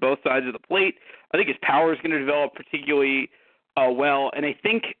play him from both sides of the plate. I think his power is going to develop particularly well, and I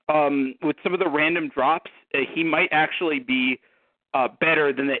think with some of the random drops, he might actually be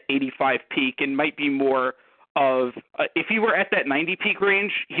better than the 85 peak, and might be more of if he were at that 90 peak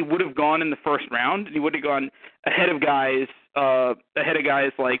range, he would have gone in the first round, and he would have gone ahead of guys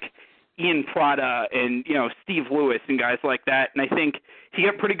like Ian Prada and Steve Lewis and guys like that. And I think he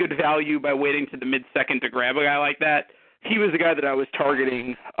got pretty good value by waiting to the mid-second to grab a guy like that. He was the guy that I was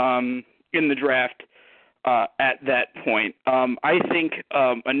targeting in the draft at that point. I think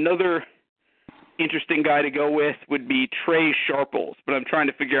another interesting guy to go with would be Trey Sharples, but I'm trying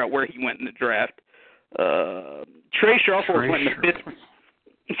to figure out where he went in the draft. Trey Sharples went in the fifth.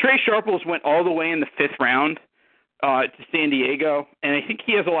 Trey Sharples went all the way in the fifth round to San Diego, and I think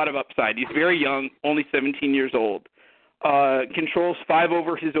he has a lot of upside. He's very young, only 17 years old. Controls 5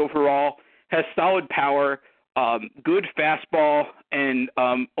 over his overall, has solid power, good fastball, and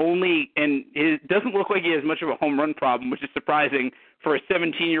it doesn't look like he has much of a home run problem, which is surprising for a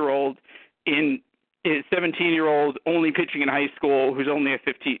 17-year-old only pitching in high school who's only a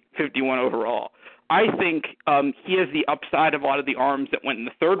 51 overall. I think he has the upside of a lot of the arms that went in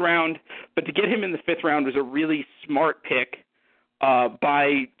the third round, but to get him in the fifth round was a really smart pick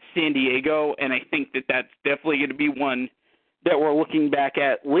by San Diego, and I think that that's definitely going to be one that we're looking back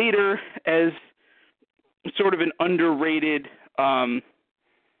at later as sort of an underrated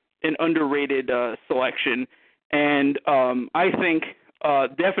selection. And I think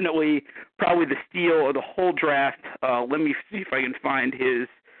definitely probably the steal of the whole draft. Let me see if I can find his.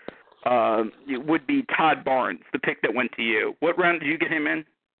 It would be Todd Barnes, the pick that went to you. What round did you get him in?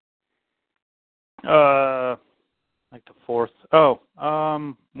 Like the fourth.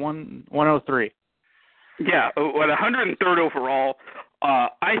 103. Yeah, at 103rd overall.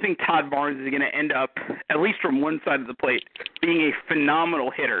 I think Todd Barnes is going to end up, at least from one side of the plate, being a phenomenal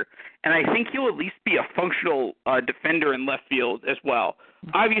hitter. And I think he'll at least be a functional defender in left field as well.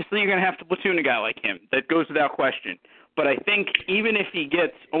 Obviously, you're going to have to platoon a guy like him. That goes without question. But I think even if he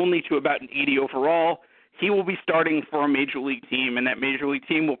gets only to about an 80 overall, he will be starting for a major league team, and that major league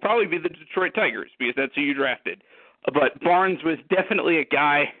team will probably be the Detroit Tigers because that's who you drafted. But Barnes was definitely a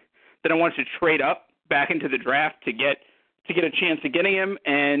guy that I wanted to trade up back into the draft to get a chance of getting him,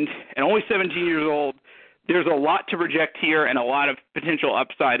 and only 17 years old. There's a lot to project here and a lot of potential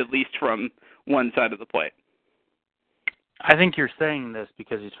upside, at least from one side of the plate. I think you're saying this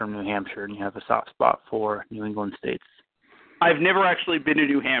because he's from New Hampshire and you have a soft spot for New England states. I've never actually been to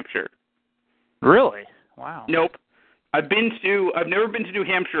New Hampshire. Really? Wow. Nope. I've never been to New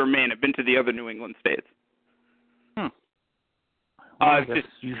Hampshire or Maine. I've been to the other New England states. Well, I guess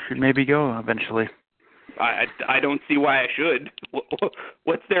you should maybe go eventually. I don't see why I should.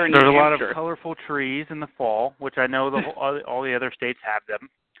 What's there in New Hampshire? There's a lot of colorful trees in the fall, which I know all the other states have them.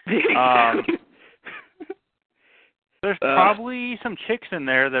 Exactly. There's probably some chicks in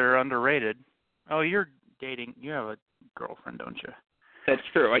there that are underrated. Oh, you're dating. You have a girlfriend, don't you? That's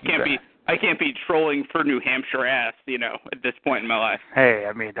true. I can't be trolling for New Hampshire ass, at this point in my life. Hey,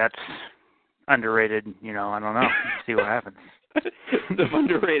 I mean that's underrated. I don't know. See what happens. The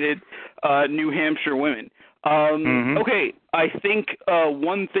underrated New Hampshire women. Okay, I think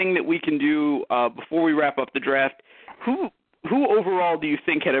one thing that we can do before we wrap up the draft, who overall do you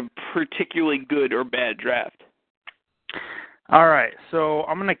think had a particularly good or bad draft? All right, so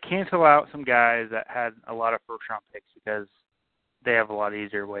I'm going to cancel out some guys that had a lot of first-round picks because they have a lot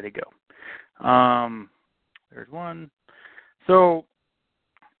easier way to go. There's one. So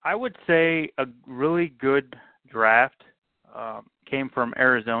I would say a really good draft came from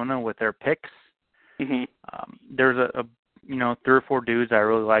Arizona with their picks. Mm-hmm. There's a 3 or 4 dudes I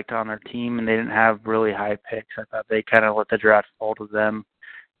really liked on their team, and they didn't have really high picks. I thought they kind of let the draft fall to them.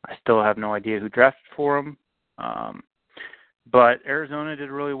 I still have no idea who drafted for them. But Arizona did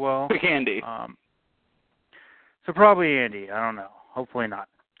really well. Pick Andy. So probably Andy. I don't know. Hopefully not.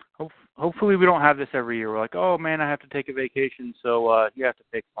 Hopefully we don't have this every year. We're like, oh, man, I have to take a vacation, so you have to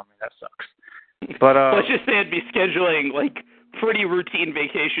pick for me. That sucks. But let's just say I'd be scheduling, pretty routine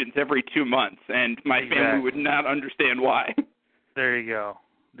vacations every 2 months, and my family would not understand why. There you go.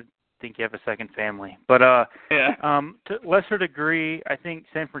 I think you have a second family. But to lesser degree, I think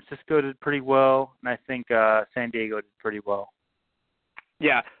San Francisco did pretty well, and I think San Diego did pretty well.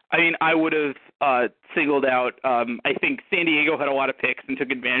 Yeah, I mean, I would have singled out, I think San Diego had a lot of picks and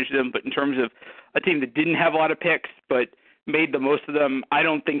took advantage of them, but in terms of a team that didn't have a lot of picks but made the most of them, I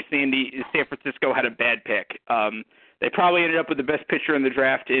don't think San Francisco had a bad pick. They probably ended up with the best pitcher in the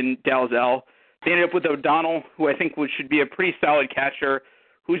draft in Dalzell. They ended up with O'Donnell, who I think should be a pretty solid catcher,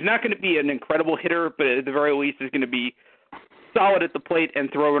 who's not going to be an incredible hitter, but at the very least is going to be solid at the plate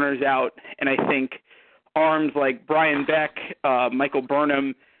and throw runners out. And I think arms like Brian Beck, Michael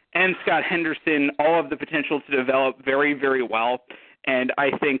Burnham, and Scott Henderson all have the potential to develop very, very well, and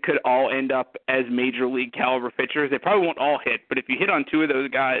I think could all end up as major league caliber pitchers. They probably won't all hit, but if you hit on 2 of those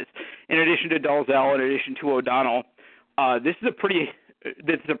guys, in addition to Dalzell, in addition to O'Donnell, this is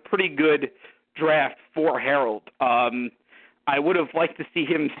a pretty good draft for Harold. I would have liked to see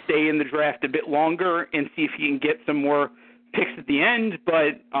him stay in the draft a bit longer and see if he can get some more picks at the end,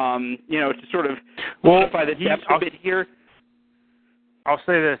 but to sort of modify the depth a bit here. I'll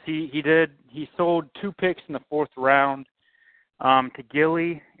say this: he sold 2 picks in the 4th round to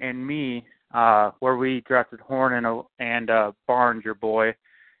Gilly and me, where we drafted Horn and Barnes, your boy,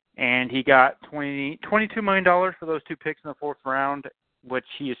 and he got $22 million for those 2 picks in the 4th round, which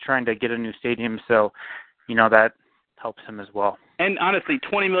he is trying to get a new stadium, so that helps him as well. And honestly,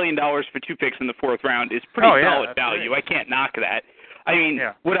 $20 million for 2 picks in the 4th round is pretty solid value. Great. I can't knock that. I mean,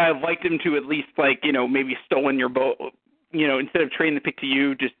 would I have liked him to at least maybe stolen your boat, instead of trading the pick to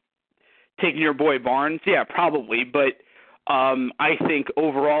you, just taking your boy Barnes? Yeah, probably. But I think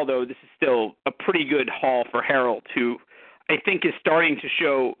overall, though, this is still a pretty good haul for Harold, who I think is starting to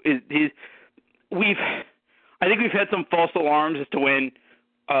show I think we've had some false alarms as to when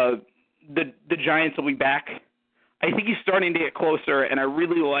the Giants will be back. I think he's starting to get closer, and I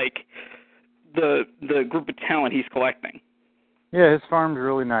really like the group of talent he's collecting. Yeah, his farm's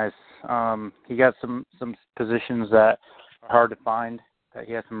really nice. He got some positions that are hard to find that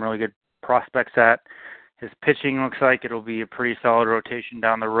he has some really good prospects at. His pitching looks like it'll be a pretty solid rotation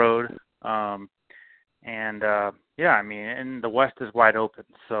down the road. And the West is wide open.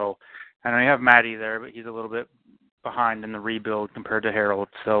 So I know you have Matty there, but he's a little bit behind in the rebuild compared to Harold.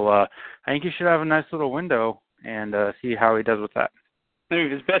 So I think he should have a nice little window and see how he does with that. I mean,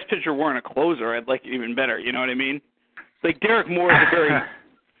 if his best pitcher weren't a closer, I'd like it even better. You know what I mean? Like Derek Moore is a very.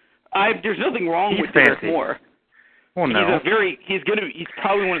 There's nothing wrong with fancy. Derek Moore. Well, no. He's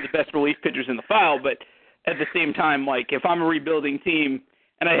probably one of the best relief pitchers in the file, but at the same time, like if I'm a rebuilding team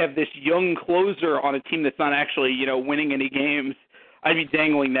and I have this young closer on a team that's not actually, winning any games, I'd be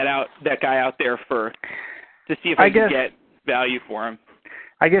dangling that guy out there to see if I can get value for him.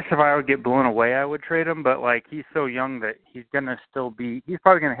 I guess if I would get blown away, I would trade him, but like he's so young that he's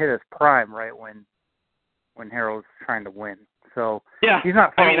probably going to hit his prime right when Harold's trying to win. So he's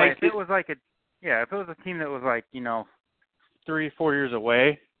not far away. If it was a team that was like, 3-4 years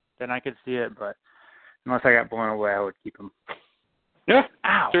away, then I could see it, but unless I got blown away, I would keep him. Yeah,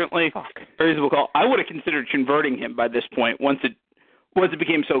 certainly a reasonable call. I would have considered converting him by this point once it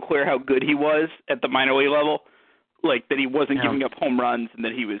became so clear how good he was at the minor league level, like that he wasn't giving up home runs and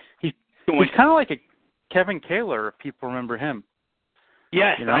that he's kind of like a Kevin Kaler, if people remember him.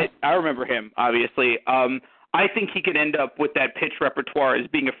 Yes, I remember him, obviously. I think he could end up with that pitch repertoire as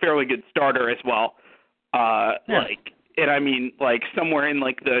being a fairly good starter as well. Somewhere in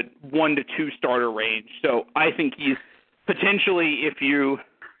like the 1 to 2 starter range. So I think he's potentially, if you're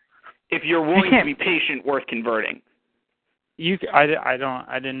willing to be patient, worth converting. I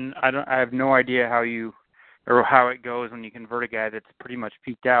have no idea how it goes when you convert a guy that's pretty much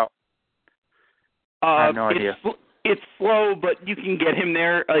peaked out. I have no idea. It's slow, but you can get him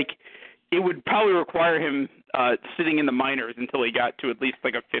there. Like it would probably require him sitting in the minors until he got to at least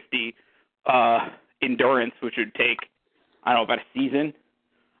like a 50 endurance, which would take, I don't know, about a season.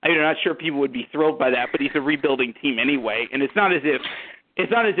 I'm not sure people would be thrilled by that, but he's a rebuilding team anyway, and it's not as if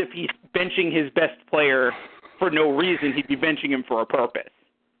he's benching his best player for no reason. He'd be benching him for a purpose.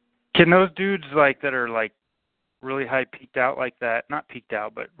 Can those dudes that are like really high peaked out like that, not peaked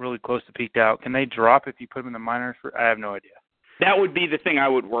out, but really close to peaked out, can they drop if you put them in the minors? I have no idea. That would be the thing I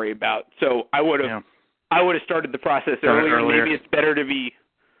would worry about. So I would have started the process earlier. Maybe it's better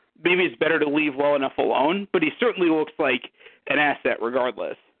to leave well enough alone, but he certainly looks like an asset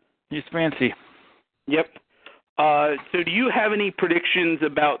regardless. He's fancy. Yep. So do you have any predictions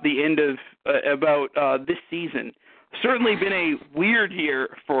about the end of this season? Certainly been a weird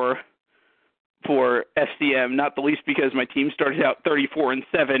year for FCM, not the least because my team started out 34-7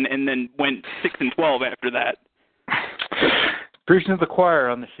 and then went 6-12 after that. Preaching to the choir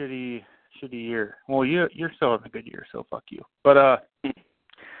on the shitty year. Well, you're still having a good year, so fuck you. But I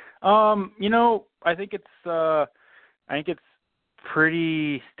think it's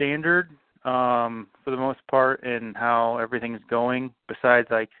pretty standard for the most part in how everything's going. Besides,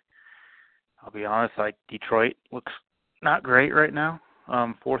 I'll be honest, Detroit looks not great right now,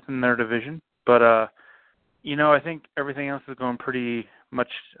 4th in their division. But I think everything else is going pretty much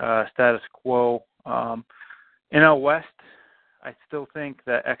status quo. NL West, I still think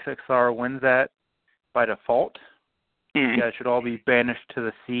that XXR wins that by default. You guys should all be banished to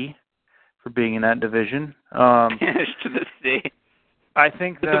the sea for being in that division. Banished to the sea. I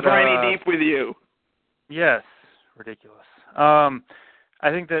think that the briny deep with you. Yes, ridiculous. I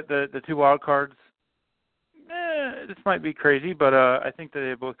think that the 2 wild cards, this might be crazy, but I think that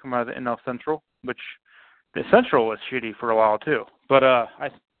they both come out of the NL Central, which the Central was shitty for a while too. But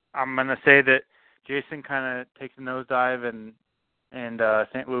I'm gonna say that Jason kind of takes a nosedive, and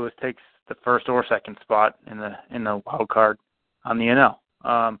St. Louis takes the 1st or 2nd spot in the wild card on the NL.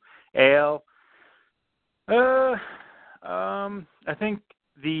 AL, I think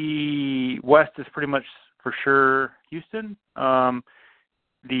the West is pretty much for sure Houston.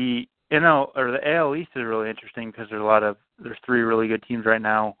 The NL or the AL East is really interesting because there's 3 really good teams right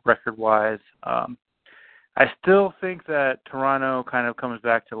now record wise. I still think that Toronto kind of comes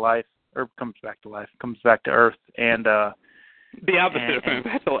back to earth, and the opposite of coming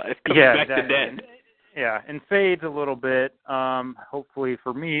back to life, comes back to dead. And fades a little bit. Hopefully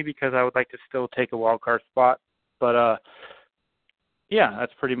for me, because I would like to still take a wild card spot. But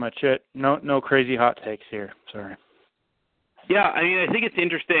that's pretty much it. No crazy hot takes here. Sorry. Yeah, I mean, I think it's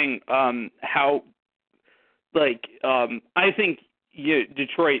interesting how, I think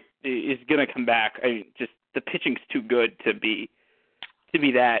Detroit is going to come back. I mean, just the pitching's too good to be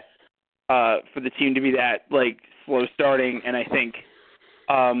that for the team to be that slow starting, and I think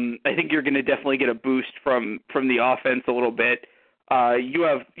you're going to definitely get a boost from the offense a little bit.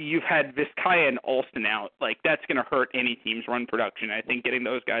 You've had Vizcaya and Alston out. Like, that's going to hurt any team's run production. I think getting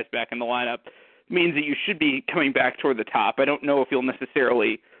those guys back in the lineup means that you should be coming back toward the top. I don't know if you'll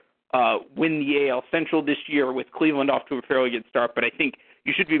necessarily win the AL Central this year with Cleveland off to a fairly good start, but I think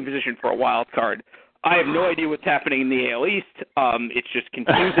you should be in position for a wild card. I have no idea what's happening in the AL East. It's just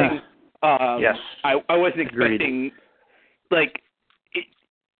confusing. Yes. I wasn't expecting, beside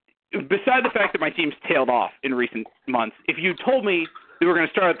the fact that my team's tailed off in recent months, if you told me we were going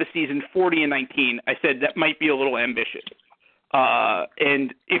to start out the season 40-19, I said that might be a little ambitious.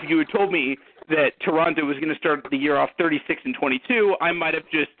 And if you had told me that Toronto was going to start the year off 36-22, I might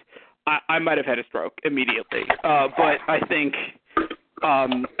have had a stroke immediately. But I think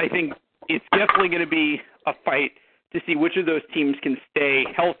it's definitely going to be a fight to see which of those teams can stay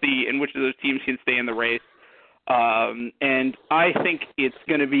healthy and which of those teams can stay in the race. And I think it's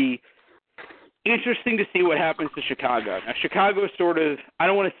going to be interesting to see what happens to Chicago. Now, Chicago sort of, I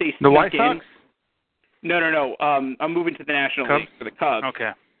don't want to say the White Sox? No. I'm moving to the National Cubs? League for the Cubs.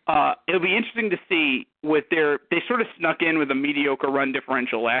 Okay. It'll be interesting to see they sort of snuck in with a mediocre run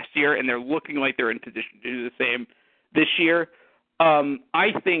differential last year, and they're looking like they're in position to do the same this year.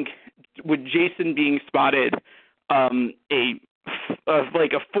 I think with Jason being spotted a 4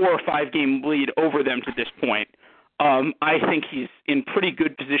 or 5 game lead over them to this point, I think he's in pretty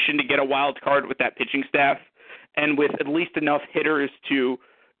good position to get a wild card with that pitching staff, and with at least enough hitters to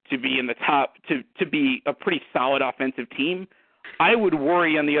be in the top to be a pretty solid offensive team. I would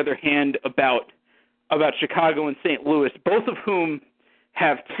worry, on the other hand, about Chicago and St. Louis, both of whom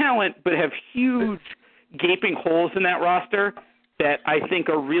have talent but have huge gaping holes in that roster that I think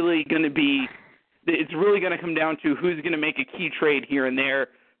are really going to be – it's really going to come down to who's going to make a key trade here and there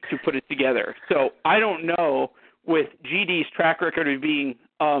to put it together. So I don't know, with GD's track record of being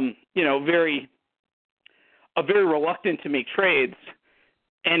very reluctant to make trades,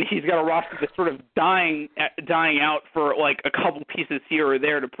 and he's got a roster that's sort of dying out for like a couple pieces here or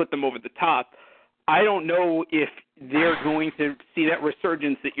there to put them over the top. I don't know if they're going to see that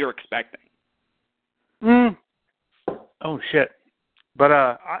resurgence that you're expecting. Oh shit! But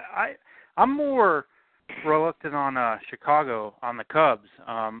I'm more reluctant on Chicago on the Cubs.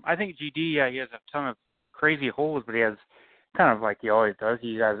 I think GD, he has a ton of crazy holes, but he has kind of like he always does.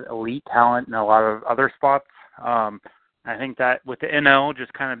 He has elite talent in a lot of other spots. I think that with the NL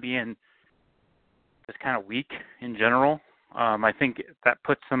just kind of being just kind of weak in general, I think that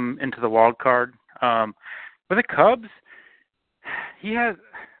puts him into the wild card. With the Cubs,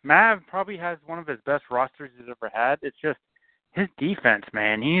 Mav probably has one of his best rosters he's ever had. It's just his defense,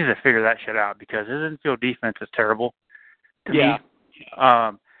 man. He needs to figure that shit out because his infield defense is terrible to me.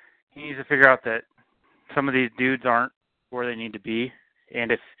 He needs to figure out that some of these dudes aren't where they need to be,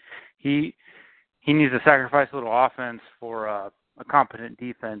 and if he needs to sacrifice a little offense for a competent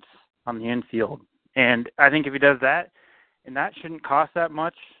defense on the infield. And I think if he does that, and that shouldn't cost that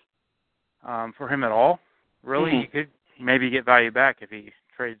much for him at all, really, he could maybe get value back if he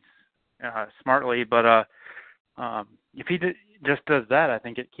trades smartly. But if he just does that, I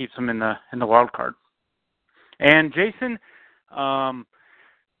think it keeps him in the wild card. And Jason,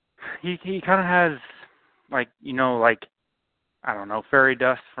 he kind of has I don't know, fairy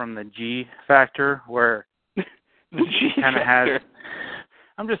dust from the G Factor, where the G kind of has.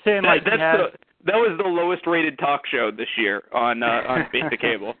 I'm just saying, that was the lowest rated talk show this year on basic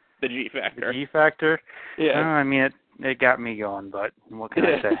cable. The G Factor. The G Factor. Yeah. I mean, it got me going, but what can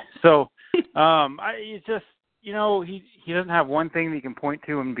I say? So, it's just he doesn't have one thing that you can point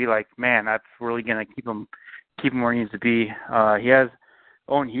to and be like, man, that's really gonna keep him where he needs to be. He has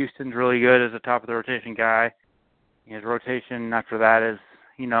Owen Houston's really good as a top of the rotation guy. His rotation after that is,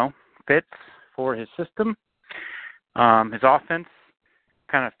 fits for his system. His offense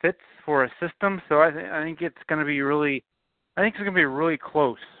kind of fits for a system. So I think it's going to be a really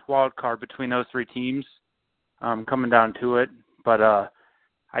close wild card between those three teams, coming down to it. But I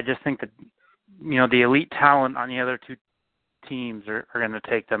just think that the elite talent on the other two teams are going to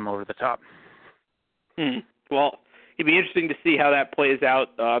take them over the top. Well, it'd be interesting to see how that plays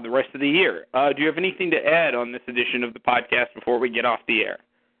out the rest of the year. Do you have anything to add on this edition of the podcast before we get off the air?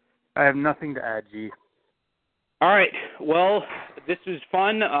 I have nothing to add, G. All right. Well, this was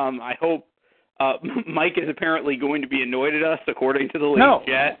fun. I hope Mike is apparently going to be annoyed at us, according to the league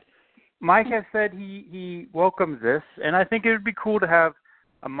chat. Mike has said he welcomes this, and I think it would be cool to have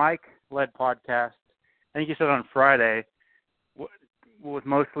a Mike-led podcast. I think he said on Friday,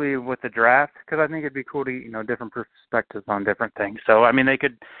 mostly with the draft, because I think it'd be cool to different perspectives on different things. So I mean,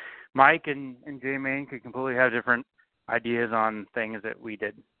 Mike and J-Main could completely have different ideas on things that we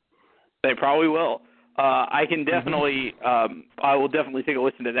did. They probably will. I can definitely, I will definitely take a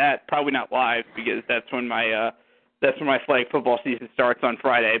listen to that. Probably not live because that's when my flag football season starts on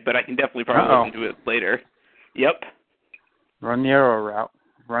Friday. But I can definitely probably listen to it later. Yep. Run the arrow route.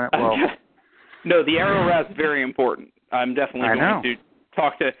 Run it well. No, the arrow route's very important. I'm definitely going to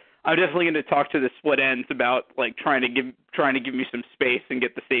talk to. I'm definitely going to talk to the split ends about like trying to give me some space and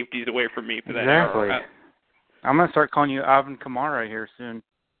get the safeties away from me for that arrow route. I'm going to start calling you Alvin Kamara here soon.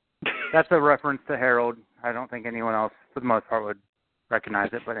 That's a reference to Harold. I don't think anyone else, for the most part, would recognize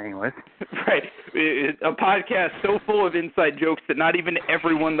it, but anyways. Right. A podcast so full of inside jokes that not even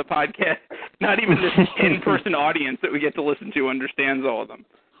everyone in the podcast, not even this in-person audience that we get to listen to understands all of them.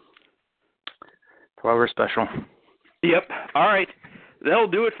 That's why we're special. Yep. All right. That'll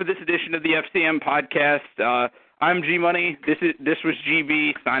do it for this edition of the FCM podcast. I'm G Money. This was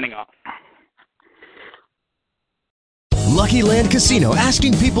GB signing off. Lucky Land Casino,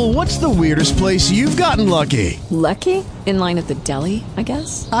 asking people, what's the weirdest place you've gotten lucky? Lucky? In line at the deli, I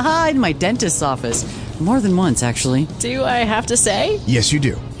guess? Aha, in my dentist's office. More than once, actually. Do I have to say? Yes, you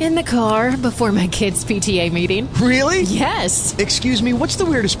do. In the car before my kids' PTA meeting. Really? Yes. Excuse me, what's the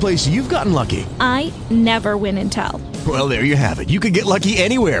weirdest place you've gotten lucky? I never win and tell. Well, there you have it. You can get lucky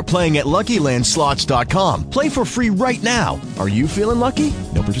anywhere, playing at LuckyLandSlots.com. Play for free right now. Are you feeling lucky?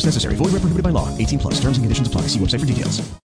 No purchase necessary. Void where prohibited by law. 18+. Terms and conditions apply. See website for details.